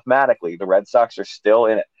chance. Mathematically, the Red Sox are still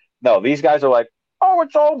in it. No, these guys are like, oh,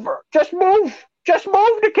 it's over. Just move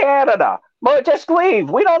to Canada. Just leave.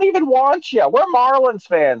 We don't even want you. We're Marlins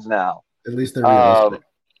fans now. At least they're realistic.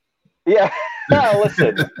 Yeah.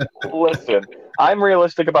 Listen. I'm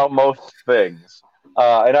realistic about most things.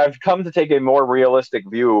 And I've come to take a more realistic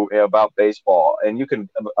view about baseball. And you can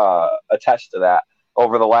attest to that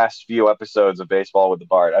over the last few episodes of Baseball with the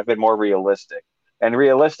Bard. I've been more realistic. And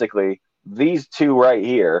realistically, these 2 right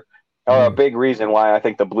here, or a big reason why I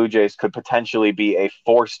think the Blue Jays could potentially be a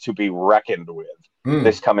force to be reckoned with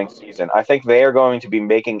this coming season. I think they are going to be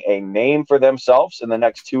making a name for themselves in the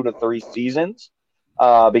next 2 to 3 seasons.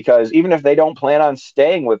 Because even if they don't plan on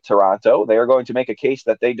staying with Toronto, they are going to make a case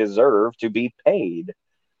that they deserve to be paid.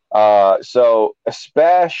 So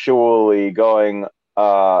especially going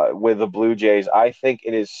with the Blue Jays, I think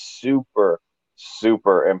it is super,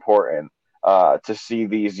 super important to see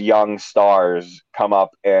these young stars come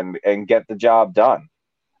up and get the job done.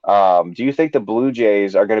 Do you think the Blue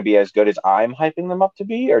Jays are going to be as good as I'm hyping them up to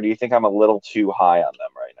be, or do you think I'm a little too high on them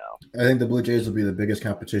right now? I think the Blue Jays will be the biggest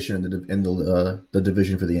competition in the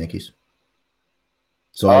division for the Yankees.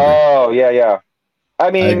 So yeah.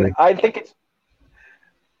 I mean, I think it's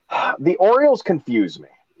the Orioles confuse me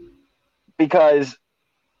because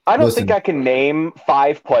I don't think I can name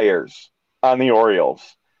 5 players on the Orioles,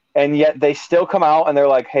 and yet they still come out and they're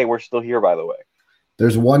like, "Hey, we're still here, by the way."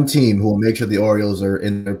 There's one team who will make sure the Orioles are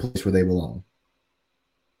in their place where they belong.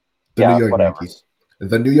 The New York Yankees.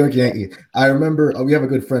 The New York Yankees. I remember we have a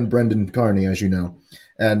good friend, Brendan Carney, as you know.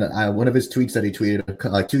 And one of his tweets that he tweeted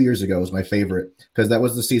like 2 years ago was my favorite because that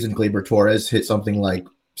was the season Gleyber Torres hit something like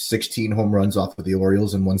 16 home runs off of the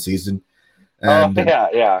Orioles in one season. And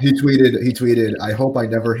yeah. He tweeted, "I hope I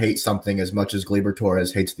never hate something as much as Gleyber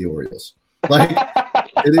Torres hates the Orioles." Like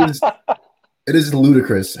it is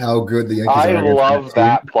ludicrous how good the Yankees are. I love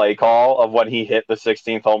that play call of when he hit the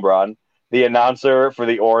 16th home run. The announcer for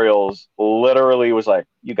the Orioles literally was like,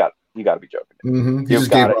 "You got to be joking. Mm-hmm. You've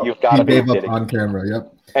got to be kidding." On camera,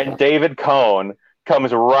 yep. And David Cohn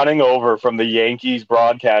comes running over from the Yankees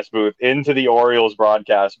broadcast booth into the Orioles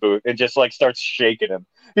broadcast booth and just like starts shaking him.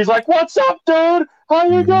 He's like, "What's up, dude? How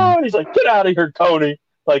you doing?" He's like, "Get out of here, Coney."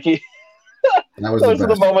 Like those are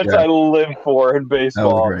the moments I live for in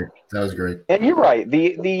baseball. That was great. And you're right.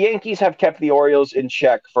 The Yankees have kept the Orioles in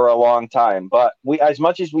check for a long time, but as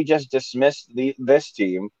much as we just dismissed this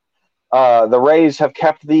team, the Rays have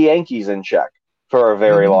kept the Yankees in check for a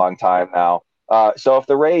very long time now. So if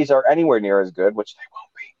the Rays are anywhere near as good, which they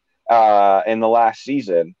won't be in the last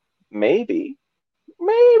season, maybe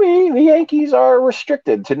the Yankees are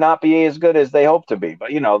restricted to not be as good as they hope to be.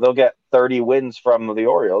 But, they'll get 30 wins from the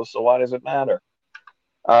Orioles, so why does it matter?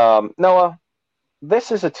 Noah,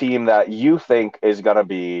 this is a team that you think is going to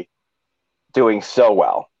be doing so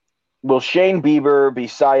well. Will Shane Bieber be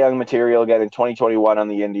Cy Young material again in 2021 on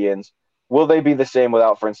the Indians? Will they be the same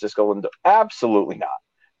without Francisco Lindor? Absolutely not.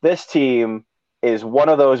 This team is one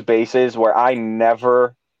of those bases where I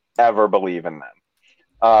never, ever believe in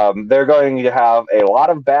them. They're going to have a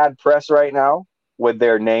lot of bad press right now with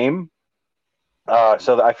their name.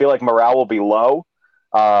 So I feel like morale will be low.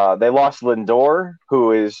 They lost Lindor,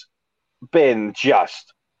 who has been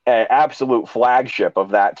just an absolute flagship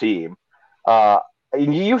of that team.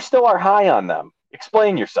 You still are high on them.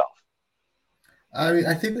 Explain yourself. I mean,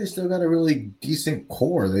 I think they still got a really decent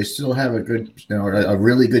core. They still have a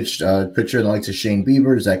really good pitcher. The likes of Shane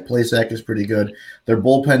Bieber, Zach Plesac is pretty good. Their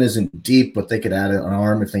bullpen isn't deep, but they could add an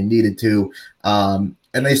arm if they needed to. And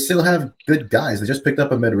they still have good guys. They just picked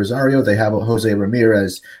up Amed Rosario. They have Jose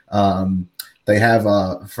Ramirez. They have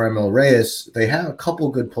Franmil Reyes. They have a couple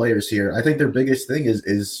good players here. I think their biggest thing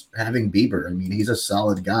is having Bieber. I mean, he's a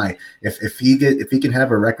solid guy. If he can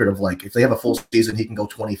have a record of if they have a full season, he can go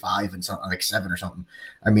 25 and something like 7 or something.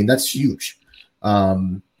 I mean, that's huge.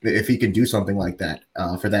 If he can do something like that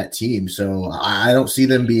for that team. So I don't see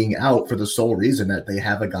them being out for the sole reason that they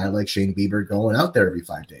have a guy like Shane Bieber going out there every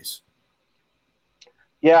 5 days.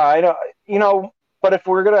 Yeah, I know. But if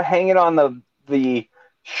we're gonna hang it on the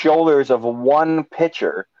shoulders of one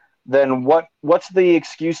pitcher, then what's the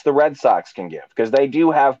excuse the Red Sox can give? Because they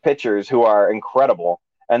do have pitchers who are incredible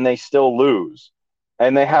and they still lose,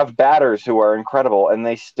 and they have batters who are incredible and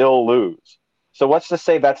they still lose. So what's to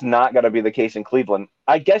say that's not going to be the case in Cleveland?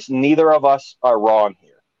 I guess neither of us are wrong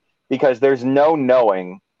here, because there's no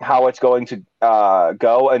knowing how it's going to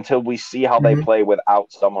go until we see how they play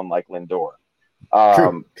without someone like Lindor.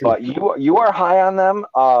 True. But you are high on them.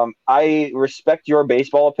 I respect your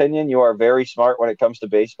baseball opinion. You are very smart when it comes to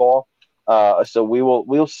baseball. So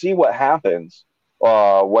we'll see what happens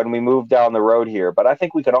when we move down the road here. But I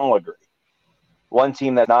think we can all agree one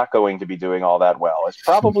team that's not going to be doing all that well is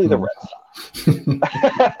probably the Red Sox.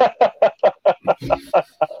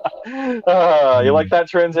 You like that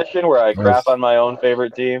transition where I crap on my own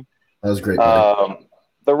favorite team? That was great.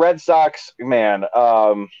 The Red Sox, man.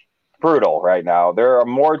 Brutal right now. There are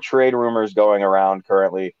more trade rumors going around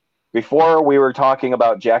currently. Before we were talking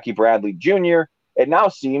about Jackie Bradley Jr., it now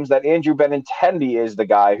seems that Andrew Benintendi is the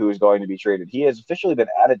guy who is going to be traded. He has officially been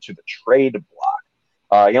added to the trade block.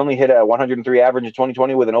 He only hit a 103 average in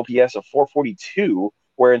 2020 with an OPS of 442,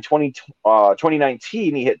 where in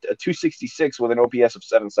 2019 he hit a 266 with an OPS of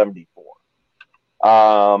 774.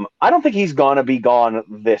 I don't think he's going to be gone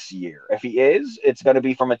this year. If he is, it's going to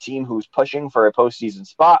be from a team who's pushing for a postseason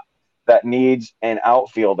spot that needs an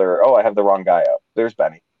outfielder. Oh, I have the wrong guy up. There's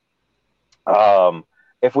Benny.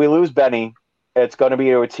 If we lose Benny, it's going to be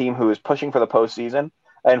to a team who is pushing for the postseason.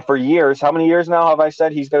 And for years, how many years now have I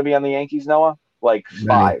said he's going to be on the Yankees, Noah? Like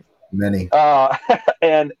 5. Many.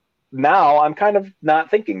 And now I'm kind of not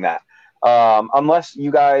thinking that. Unless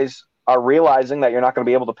you guys are realizing that you're not going to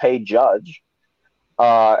be able to pay Judge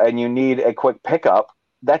and you need a quick pickup,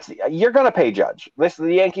 you're going to pay Judge.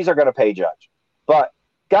 The Yankees are going to pay Judge. But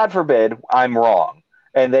God forbid I'm wrong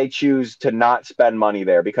and they choose to not spend money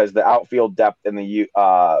there because the outfield depth in the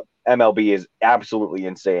MLB is absolutely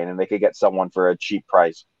insane and they could get someone for a cheap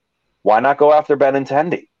price. Why not go after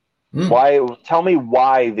Benintendi? Why? Tell me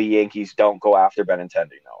why the Yankees don't go after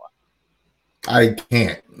Benintendi, Noah. I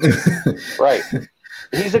can't. Right.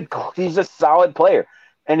 He's a solid player.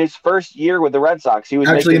 And his first year with the Red Sox, he was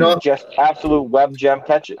making just absolute web gem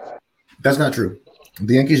catches. That's not true.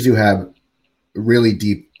 The Yankees do have really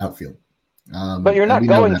deep outfield. But you're not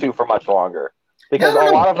going to for much longer because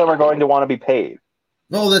a lot of them are going to want to be paid.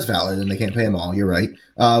 Oh, that's valid, and they can't pay them all. You're right.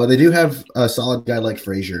 But they do have a solid guy like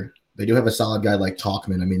Frazier. They do have a solid guy like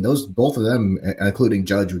Tauchman. I mean, both of them, including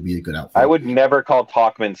Judge, would be a good outfit. I would never call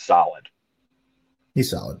Tauchman solid. He's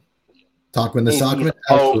solid. Tauchman, the Sockman?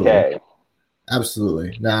 Absolutely. Okay.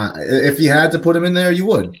 Absolutely. Nah, if you had to put him in there, you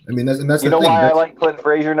would. I mean, that's the thing. You know why I like Clint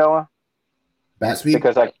Frazier, Noah? Bat speed?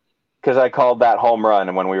 Because I called that home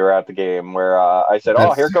run when we were at the game where I said,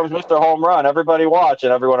 here comes Mr. Home Run. Everybody watch.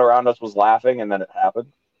 And everyone around us was laughing, and then it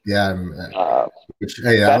happened. Yeah, I remember that.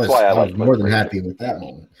 That's why I was more than happy with that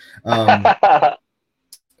moment. But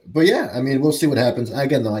yeah, I mean, we'll see what happens.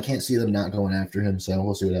 Again, though, I can't see them not going after him, so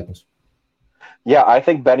we'll see what happens. Yeah, I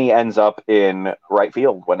think Benny ends up in right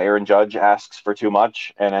field when Aaron Judge asks for too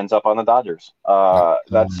much and ends up on the Dodgers.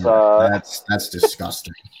 That's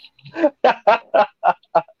disgusting.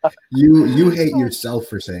 You hate yourself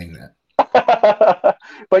for saying that.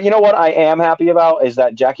 But you know what I am happy about is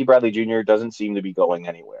that Jackie Bradley Jr. doesn't seem to be going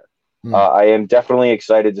anywhere. I am definitely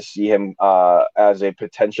excited to see him as a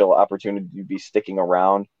potential opportunity to be sticking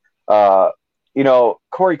around. Corey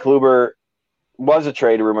Kluber was a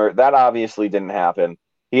trade rumor. That obviously didn't happen.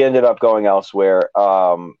 He ended up going elsewhere.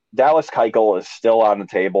 Dallas Keuchel is still on the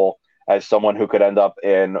table as someone who could end up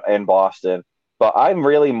in Boston. But I'm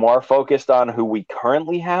really more focused on who we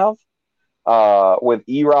currently have with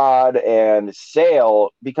Erod and Sale,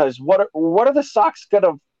 because what are the Sox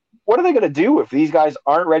what are they gonna do if these guys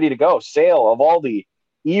aren't ready to go? Sale, Eovaldi,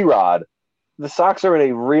 Erod, the Sox are in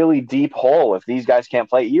a really deep hole if these guys can't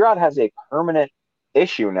play. Erod has a permanent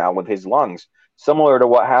issue now with his lungs, similar to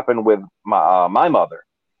what happened with my mother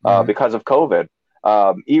because of COVID.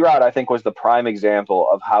 Erod, I think, was the prime example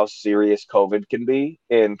of how serious COVID can be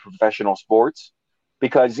in professional sports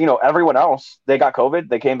because, everyone else, they got COVID,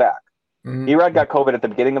 they came back. Erod got COVID at the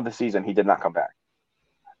beginning of the season. He did not come back.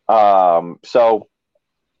 So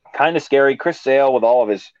kind of scary. Chris Sale with all of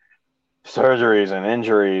his surgeries and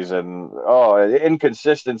injuries and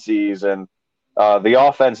inconsistencies and the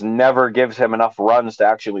offense never gives him enough runs to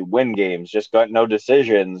actually win games, just got no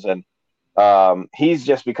decisions. And he's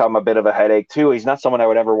just become a bit of a headache too. He's not someone I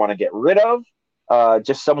would ever want to get rid of.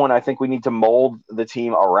 Just someone I think we need to mold the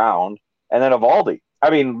team around. And then Eovaldi. I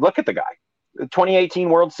mean, look at the guy. The 2018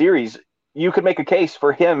 World Series, you could make a case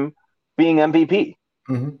for him being MVP.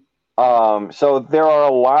 So there are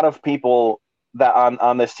a lot of people that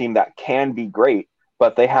on this team that can be great,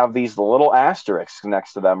 but they have these little asterisks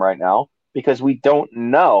next to them right now because we don't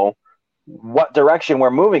know what direction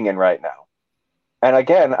we're moving in right now. And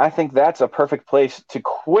again, I think that's a perfect place to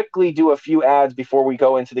quickly do a few ads before we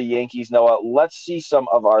go into the Yankees. Noah, let's see some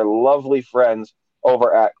of our lovely friends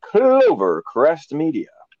over at Clovercrest Media.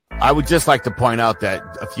 I would just like to point out that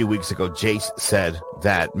a few weeks ago, Jace said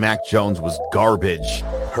that Mac Jones was garbage.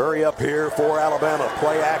 Hurry up here for Alabama.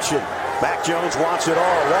 Play action. Mac Jones wants it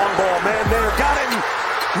all. Long ball, man there. Got him.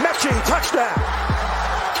 Mechie, touchdown.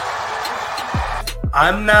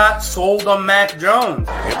 I'm not sold on Mac Jones.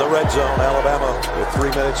 In the red zone, Alabama with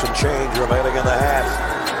 3 minutes and change remaining in the half.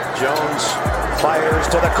 Jones fires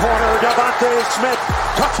to the corner. Devontae Smith.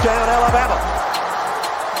 Touchdown, Alabama.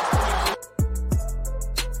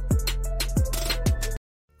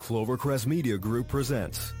 Clovercrest Media Group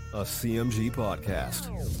presents a CMG podcast.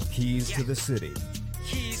 Keys to the City.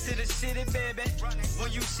 Keys to the city, baby.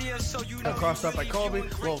 When you see us, so you know. Crossed up by Kobe,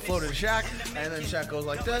 little floater to Shaq, and then Shaq goes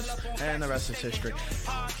like this, and the rest is history.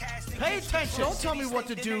 Pay attention. Don't tell me what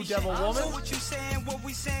to do, Devil Woman. But speaking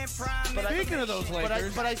of those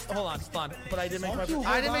Lakers, hold on. But I didn't make my.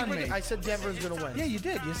 I said Denver's gonna win. Yeah, you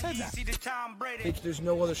did. You said that. There's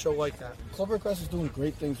no other show like that. Clovercrest is doing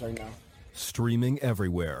great things right now. Streaming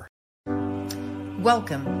everywhere.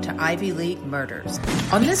 Welcome to Ivy League Murders.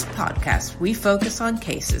 On this podcast, we focus on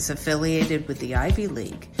cases affiliated with the Ivy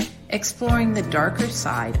League, exploring the darker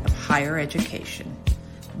side of higher education.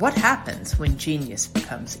 What happens when genius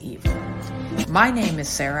becomes evil? My name is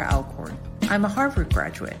Sarah Alcorn. I'm a Harvard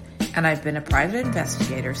graduate, and I've been a private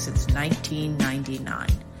investigator since 1999.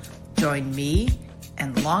 Join me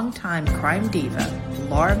and longtime crime diva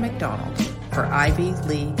Laura McDonald for Ivy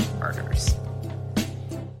League Murders.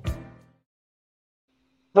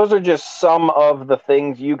 Those are just some of the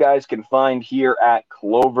things you guys can find here at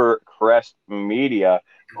Clovercrest Media.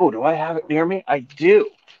 Oh, do I have it near me? I do.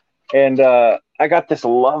 And I got this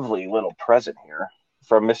lovely little present here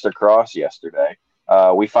from Mr. Cross yesterday.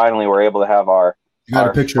 We finally were able to have our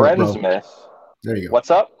Friendsmas. There you go. What's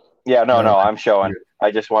up? Yeah, no, I'm showing. I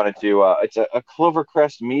just wanted to. It's a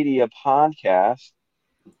Clovercrest Media podcast.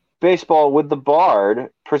 Baseball with the Bard,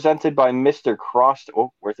 presented by Mr. Cross.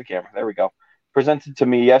 Oh, where's the camera? There we go. Presented to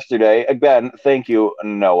me yesterday. Again, thank you,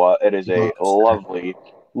 Noah. It is a lovely,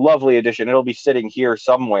 lovely edition. It'll be sitting here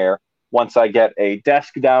somewhere. Once I get a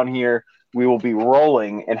desk down here, we will be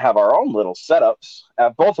rolling and have our own little setups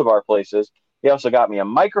at both of our places. He also got me a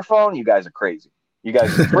microphone. You guys are crazy. You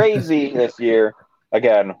guys are crazy this year.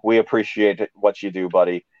 Again, we appreciate what you do,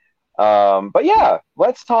 buddy. But yeah,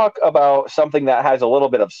 let's talk about something that has a little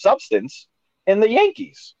bit of substance in the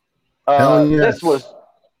Yankees. This was...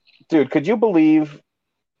 Dude, could you believe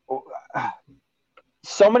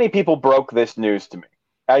so many people broke this news to me?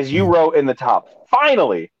 As you wrote in the top,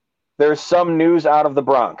 finally, there's some news out of the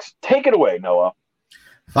Bronx. Take it away, Noah.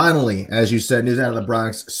 Finally, as you said, news out of the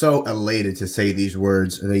Bronx. So elated to say these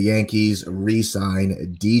words. The Yankees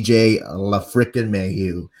re-sign DJ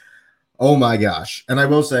LaFrickin' Oh my gosh. And I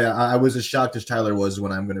will say, I was as shocked as Tyler was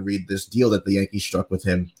when I'm going to read this deal that the Yankees struck with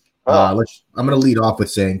him. I'm going to lead off with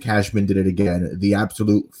saying Cashman did it again. The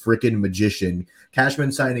absolute freaking magician.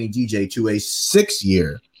 Cashman signing DJ to a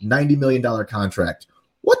 6-year, $90 million contract.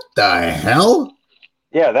 What the hell?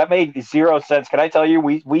 Yeah, that made zero sense. Can I tell you,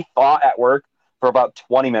 we fought at work for about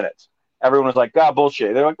 20 minutes. Everyone was like, "God,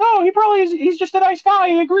 bullshit." They're like, "No, he probably is. He's just a nice guy.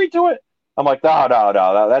 He agreed to it." I'm like,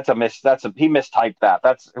 no. That's a miss. He mistyped that.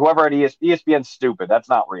 That's whoever at ESPN's stupid. That's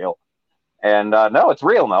not real. And no, it's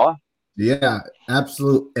real, Noah. Yeah,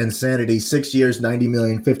 absolute insanity. 6 years, $90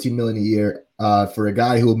 million, $15 million a year for a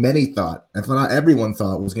guy who many thought, if not everyone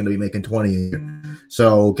thought, was going to be making 20 a year.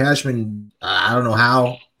 So Cashman, I don't know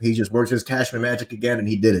how, he just works his Cashman magic again, and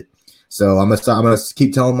he did it. So I'm gonna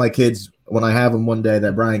keep telling my kids when I have them one day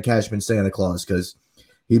that Brian Cashman's Santa Claus, because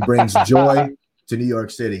he brings joy to New York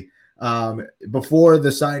City. Before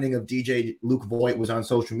the signing of DJ, Luke Voigt was on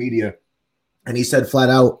social media, and he said flat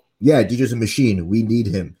out, "Yeah, DJ's a machine. We need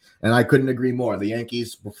him." And I couldn't agree more. The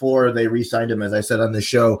Yankees, before they re-signed him, as I said on the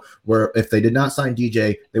show, were if they did not sign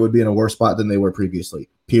DJ, they would be in a worse spot than they were previously.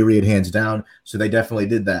 Period, hands down. So they definitely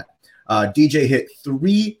did that. DJ hit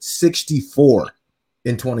 364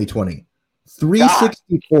 in 2020.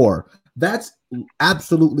 364. That's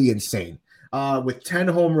absolutely insane. With 10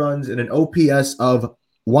 home runs and an OPS of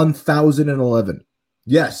 1,011.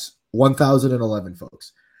 Yes, 1,011,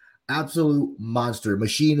 folks. Absolute monster.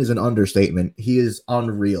 Machine is an understatement. He is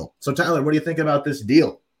unreal. So, Tyler, what do you think about this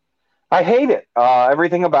deal? I hate it.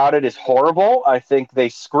 Everything about it is horrible. I think they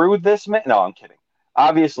screwed this man. No, I'm kidding.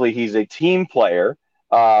 Obviously, he's a team player.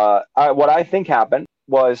 What I think happened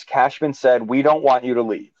was Cashman said, "We don't want you to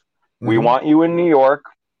leave. We want you in New York.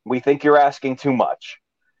 We think you're asking too much.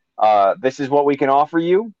 This is what we can offer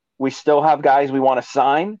you. We still have guys we want to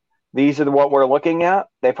sign. These are what we're looking at."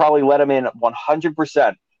 They probably let him in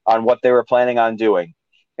 100% on what they were planning on doing.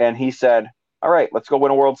 And he said, "All right, let's go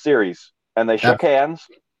win a World Series." And they shook hands,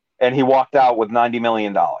 and he walked out with $90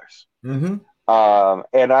 million.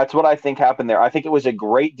 And that's what I think happened there. I think it was a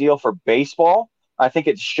great deal for baseball. I think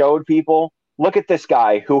it showed people, look at this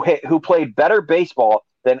guy who played better baseball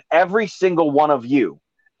than every single one of you.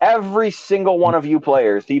 Every single one of you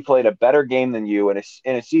players, he played a better game than you in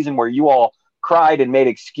a season where you all cried and made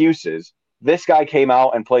excuses. This guy came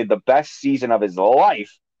out and played the best season of his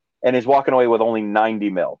life and is walking away with only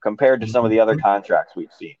 90 mil compared to some of the other contracts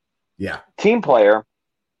we've seen. Yeah. Team player,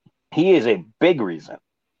 he is a big reason,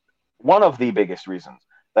 one of the biggest reasons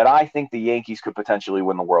that I think the Yankees could potentially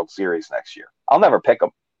win the World Series next year. I'll never pick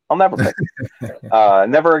them. Never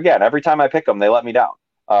again. Every time I pick them, they let me down.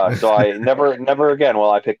 So I never again will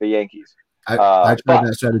I pick the Yankees. I tried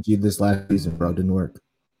that strategy this last season, bro. It didn't work.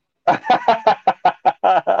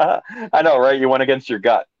 I know, right? You went against your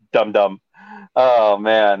gut, dum. Oh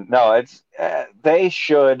man, no, it's they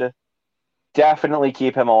should definitely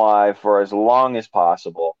keep him alive for as long as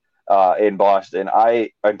possible in Boston.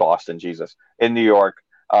 In New York.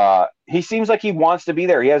 He seems like he wants to be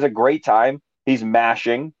there. He has a great time. He's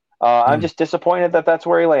mashing. I'm just disappointed that that's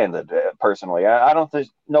where he landed. Personally, I don't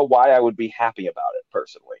know why I would be happy about it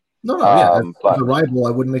personally. No, yeah. As a rival,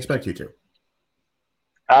 I wouldn't expect you to.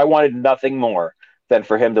 I wanted nothing more than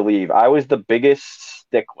for him to leave. I was the biggest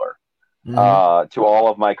stickler to all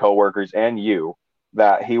of my coworkers and you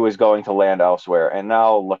that he was going to land elsewhere. And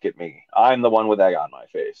now look at me. I'm the one with egg on my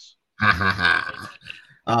face.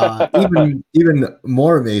 Even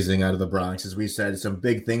more amazing out of the Bronx, as we said, some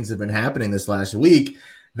big things have been happening this last week.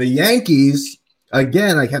 The Yankees,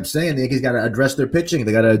 again, I kept saying the Yankees got to address their pitching.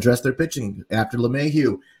 They got to address their pitching after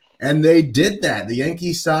LeMahieu. And they did that. The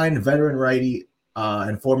Yankees signed veteran righty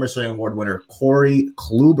and former Cy Young Award winner Corey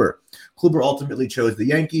Kluber. Kluber ultimately chose the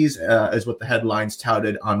Yankees, is what the headlines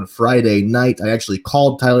touted on Friday night. I actually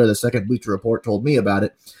called Tyler. The second Bleacher Report told me about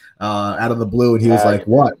it out of the blue, and he was like,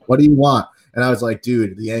 "What? What do you want?" And I was like,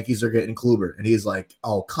 "Dude, the Yankees are getting Kluber." And he's like,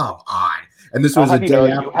 "Oh, come on!" And this was a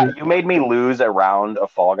day after. You made me lose a round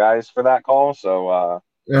of Fall Guys for that call, so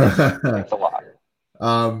it's a lot.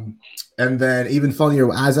 And then even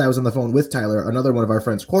funnier, as I was on the phone with Tyler, another one of our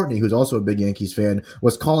friends, Courtney, who's also a big Yankees fan,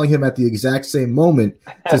 was calling him at the exact same moment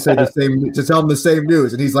to say to tell him the same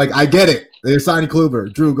news. And he's like, "I get it. They're signing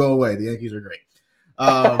Kluber. Drew, go away. The Yankees are great."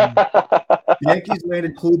 The Yankees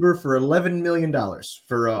landed Kluber for $11 million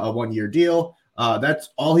for a 1-year deal. That's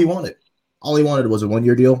all he wanted. All he wanted was a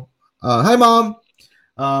 1-year deal. Hi, Mom.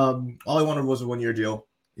 All he wanted was a 1-year deal.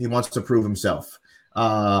 He wants to prove himself.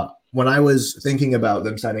 When I was thinking about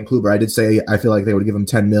them signing Kluber, I did say I feel like they would give him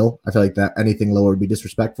 10 mil. I feel like that anything lower would be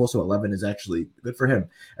disrespectful. So 11 is actually good for him.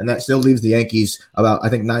 And that still leaves the Yankees about, I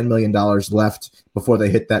think, $9 million left before they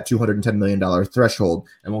hit that $210 million threshold.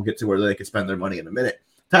 And we'll get to where they could spend their money in a minute.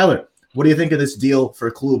 Tyler, what do you think of this deal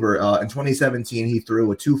for Kluber? In 2017, he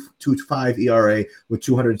threw a 2.25 ERA with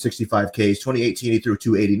 265 Ks. 2018, he threw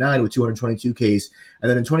 289 with 222 Ks. And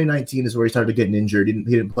then in 2019 is where he started getting injured. He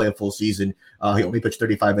didn't play a full season. He only pitched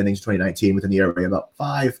 35 innings in 2019 with an ERA about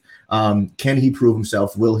 5. Can he prove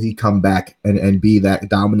himself? Will he come back and be that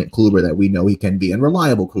dominant Kluber that we know he can be, and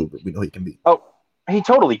reliable Kluber we know he can be? Oh, he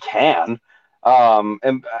totally can.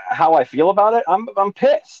 And how I feel about it, I'm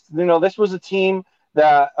pissed. You know, this was a team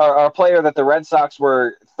that are a player that the Red Sox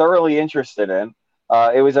were thoroughly interested in.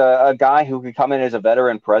 It was a guy who could come in as a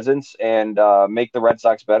veteran presence and make the Red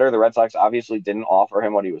Sox better. The Red Sox obviously didn't offer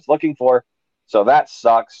him what he was looking for, so that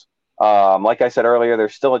sucks. Like I said earlier,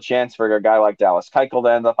 there's still a chance for a guy like Dallas Keuchel to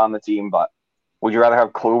end up on the team, but would you rather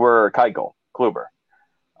have Kluber or Keuchel? Kluber.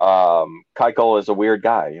 Keuchel is a weird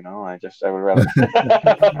guy, you know. I would rather.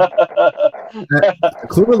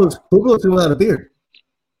 Kluber looks good without a beard.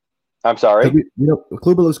 I'm sorry.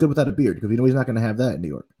 Kluber looks good without a beard because he's not going to have that in New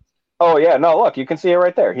York. Oh yeah, no. Look, you can see it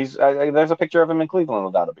right there. He's there's a picture of him in Cleveland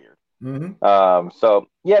without a beard. Mm-hmm. So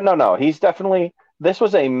yeah, no. He's definitely. This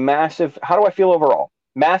was a massive. How do I feel overall?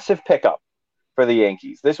 Massive pickup for the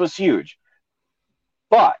Yankees. This was huge.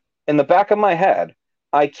 But in the back of my head,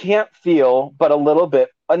 I can't feel but a little bit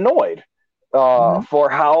annoyed for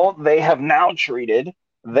how they have now treated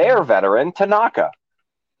their veteran Tanaka.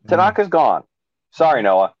 Tanaka's gone. Sorry,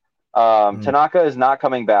 Noah. Tanaka is not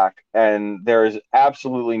coming back, and there's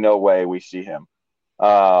absolutely no way we see him.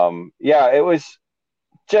 Yeah, it was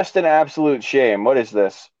just an absolute shame. What is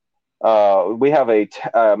this? We have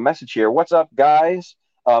a message here. What's up, guys?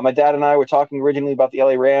 My dad and I were talking originally about the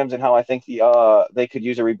LA Rams and how I think they could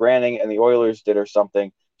use a rebranding, and the Oilers did or something.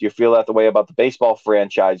 Do you feel that the way about the baseball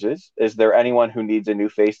franchises? Is there anyone who needs a new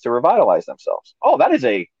face to revitalize themselves? Oh, that is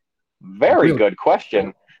a very good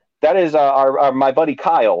question. That is my buddy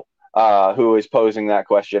Kyle. Who is posing that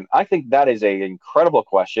question. I think that is an incredible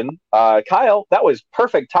question. Kyle, that was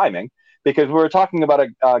perfect timing because we were talking about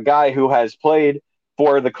a guy who has played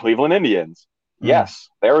for the Cleveland Indians. Yes,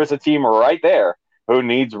 there is a team right there who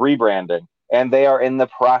needs rebranding, and they are in the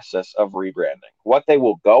process of rebranding. What they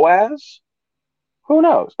will go as? Who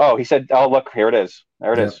knows? Oh, he said, oh, look, here it is.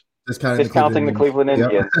 There it is. Discounting the Cleveland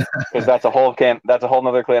Indians because that's a whole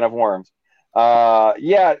nother can of worms.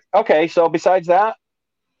 Yeah, okay, so besides that,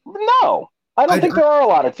 no, I don't think there are a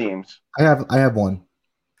lot of teams. I have one.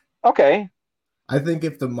 Okay. I think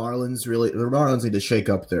if the Marlins need to shake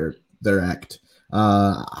up their act.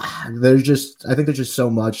 I think there's just so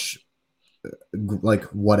much like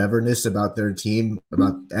whateverness about their team,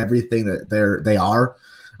 about everything that they are.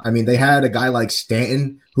 I mean, they had a guy like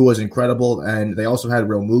Stanton who was incredible, and they also had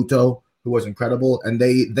Realmuto who was incredible, and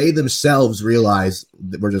they themselves realize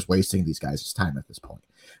that we're just wasting these guys' time at this point.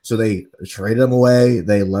 So they traded him away.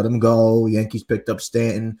 They let him go. Yankees picked up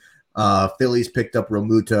Stanton. Phillies picked up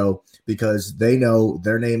Realmuto because they know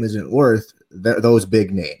their name isn't worth those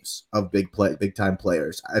big names of big time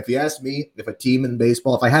players. If you ask me, if a team in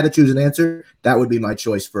baseball, if I had to choose an answer, that would be my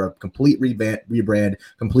choice for a complete rebrand,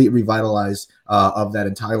 complete revitalize of that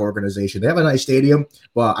entire organization. They have a nice stadium,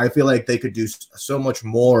 but I feel like they could do so much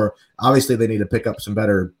more. Obviously, they need to pick up some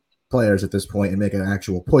better players at this point and make an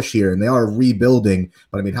actual push here, and they are rebuilding.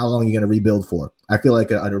 But I mean, how long are you going to rebuild for? I feel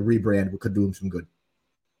like a rebrand could do them some good.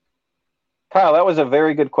 Kyle, that was a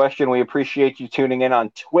very good question. We appreciate you tuning in on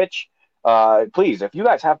Twitch. Please, if you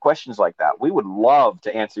guys have questions like that, we would love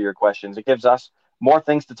to answer your questions. It gives us more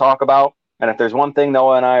things to talk about. And if there's one thing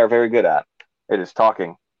Noah and I are very good at, it is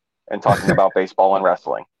talking about baseball and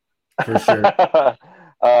wrestling. For sure.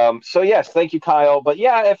 So yes, thank you, Kyle. But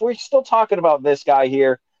yeah, if we're still talking about this guy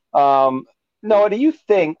here, Noah, do you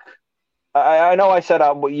think, I know I said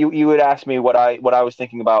you would ask me what I was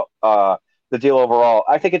thinking about the deal overall.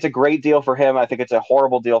 I think it's a great deal for him. I think it's a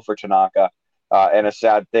horrible deal for Tanaka, and a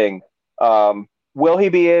sad thing. Will he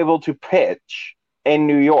be able to pitch in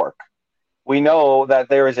New York? We know that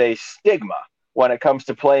there is a stigma when it comes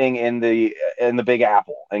to playing in the Big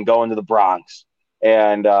Apple and going to the Bronx.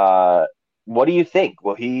 And what do you think?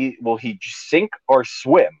 Will he sink or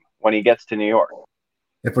swim when he gets to New York?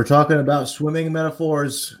 If we're talking about swimming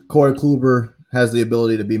metaphors, Corey Kluber has the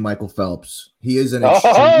ability to be Michael Phelps. He is an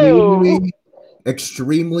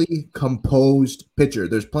extremely composed pitcher.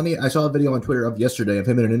 There's plenty. I saw a video on Twitter of yesterday of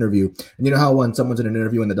him in an interview, and you know how when someone's in an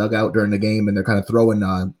interview in the dugout during the game and they're kind of throwing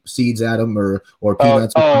seeds at him or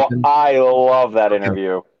peanuts. I love that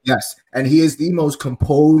interview. Yes, and he is the most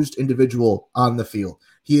composed individual on the field.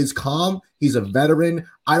 He is calm. He's a veteran.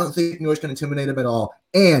 I don't think New York's going to intimidate him at all.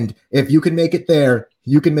 And if you can make it there,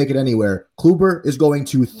 you can make it anywhere. Kluber is going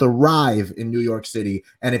to thrive in New York City.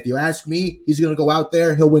 And if you ask me, he's going to go out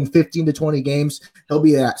there. He'll win 15 to 20 games. He'll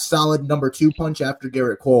be that solid number 2 punch after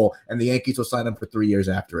Garrett Cole, and the Yankees will sign him for 3 years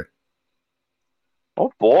after it.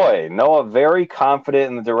 Oh, boy. Noah, very confident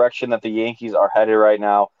in the direction that the Yankees are headed right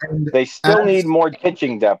now. And they still need more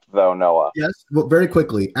pitching depth, though, Noah. Yes, well, very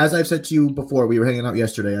quickly. As I've said to you before, we were hanging out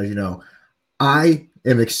yesterday, as you know. I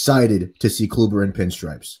am excited to see Kluber in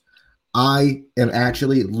pinstripes. I am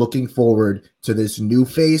actually looking forward to this new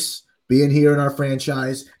face being here in our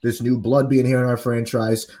franchise, this new blood being here in our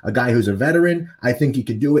franchise, a guy who's a veteran. I think he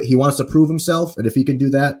can do it. He wants to prove himself, and if he can do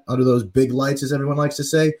that under those big lights, as everyone likes to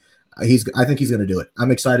say, I think he's going to do it.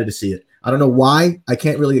 I'm excited to see it. I don't know why. I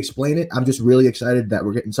can't really explain it. I'm just really excited that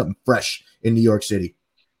we're getting something fresh in New York City.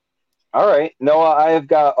 All right, Noah, I have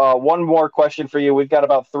got one more question for you. We've got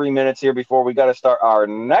about 3 minutes here before we got to start our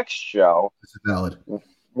next show. This is valid.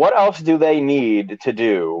 What else do they need to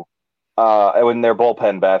do in their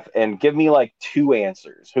bullpen, Beth? And give me like 2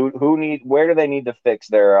 answers. Where do they need to fix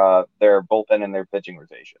their bullpen and their pitching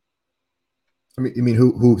rotation? I mean, you mean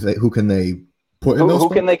who can they put in those? Who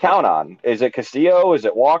can they count on? Is it Castillo? Is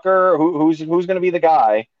it Walker? Who's going to be the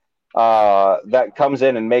guy that comes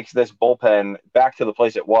in and makes this bullpen back to the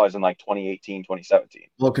place it was in like 2018, 2017?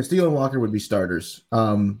 Well, Castillo and Walker would be starters.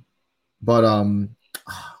 But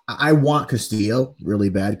I want Castillo really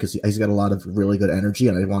bad because he's got a lot of really good energy,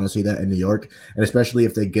 and I want to see that in New York. And especially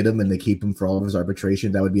if they get him and they keep him for all of his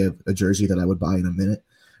arbitration, that would be a jersey that I would buy in a minute.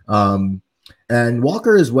 And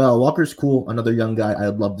Walker as well. Walker's cool. Another young guy.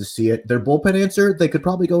 I'd love to see it. Their bullpen answer, they could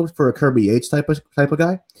probably go for a Kirby Yates type of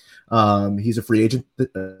guy. He's a free agent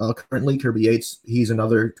currently. Kirby Yates, he's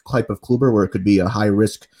another type of Kluber where it could be a high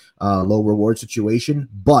risk, low reward situation.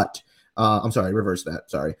 But I'm sorry, reverse that.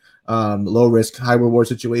 Sorry. Low risk, high reward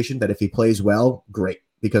situation that if he plays well, great.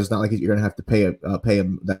 Because it's not like you're going to have to pay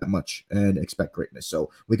him that much and expect greatness.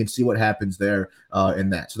 So we can see what happens there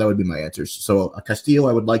in that. So that would be my answers. So Castillo,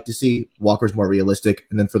 I would like to see. Walker's more realistic.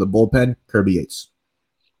 And then for the bullpen, Kirby Yates.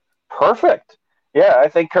 Perfect. Yeah, I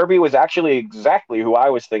think Kirby was actually exactly who I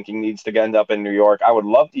was thinking needs to end up in New York. I would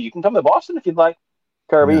love to. You can come to Boston if you'd like,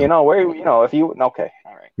 Kirby. No. If you okay,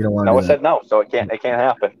 all right. You don't want Noah said no, so it can't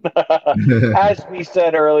happen. As we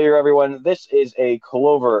said earlier, everyone, this is a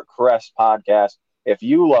Clovercrest podcast. If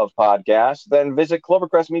you love podcasts, then visit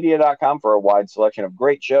clovercrestmedia.com for a wide selection of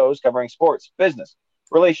great shows covering sports, business,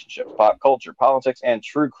 relationships, pop culture, politics, and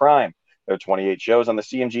true crime. There are 28 shows on the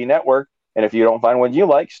CMG network, and if you don't find one you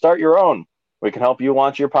like, start your own. We can help you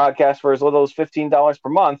launch your podcast for as little as $15 per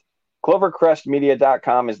month.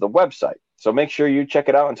 Clovercrestmedia.com is the website, so make sure you check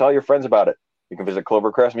it out and tell your friends about it. You can visit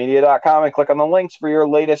clovercrestmedia.com and click on the links for your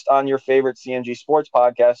latest on your favorite CMG sports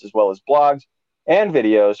podcasts, as well as blogs and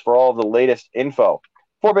videos for all of the latest info.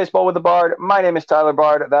 For Baseball with the Bard, my name is Tyler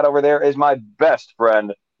Bard. That over there is my best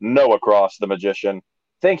friend, Noah Cross, the Magician.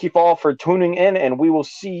 Thank you all for tuning in, and we will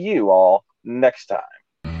see you all next time.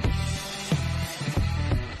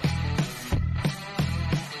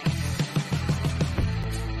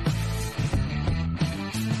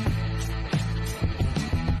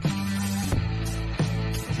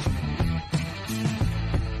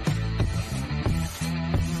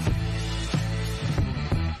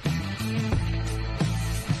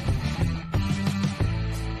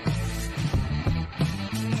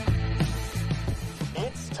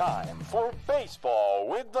 Time for Baseball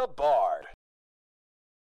with the Bard.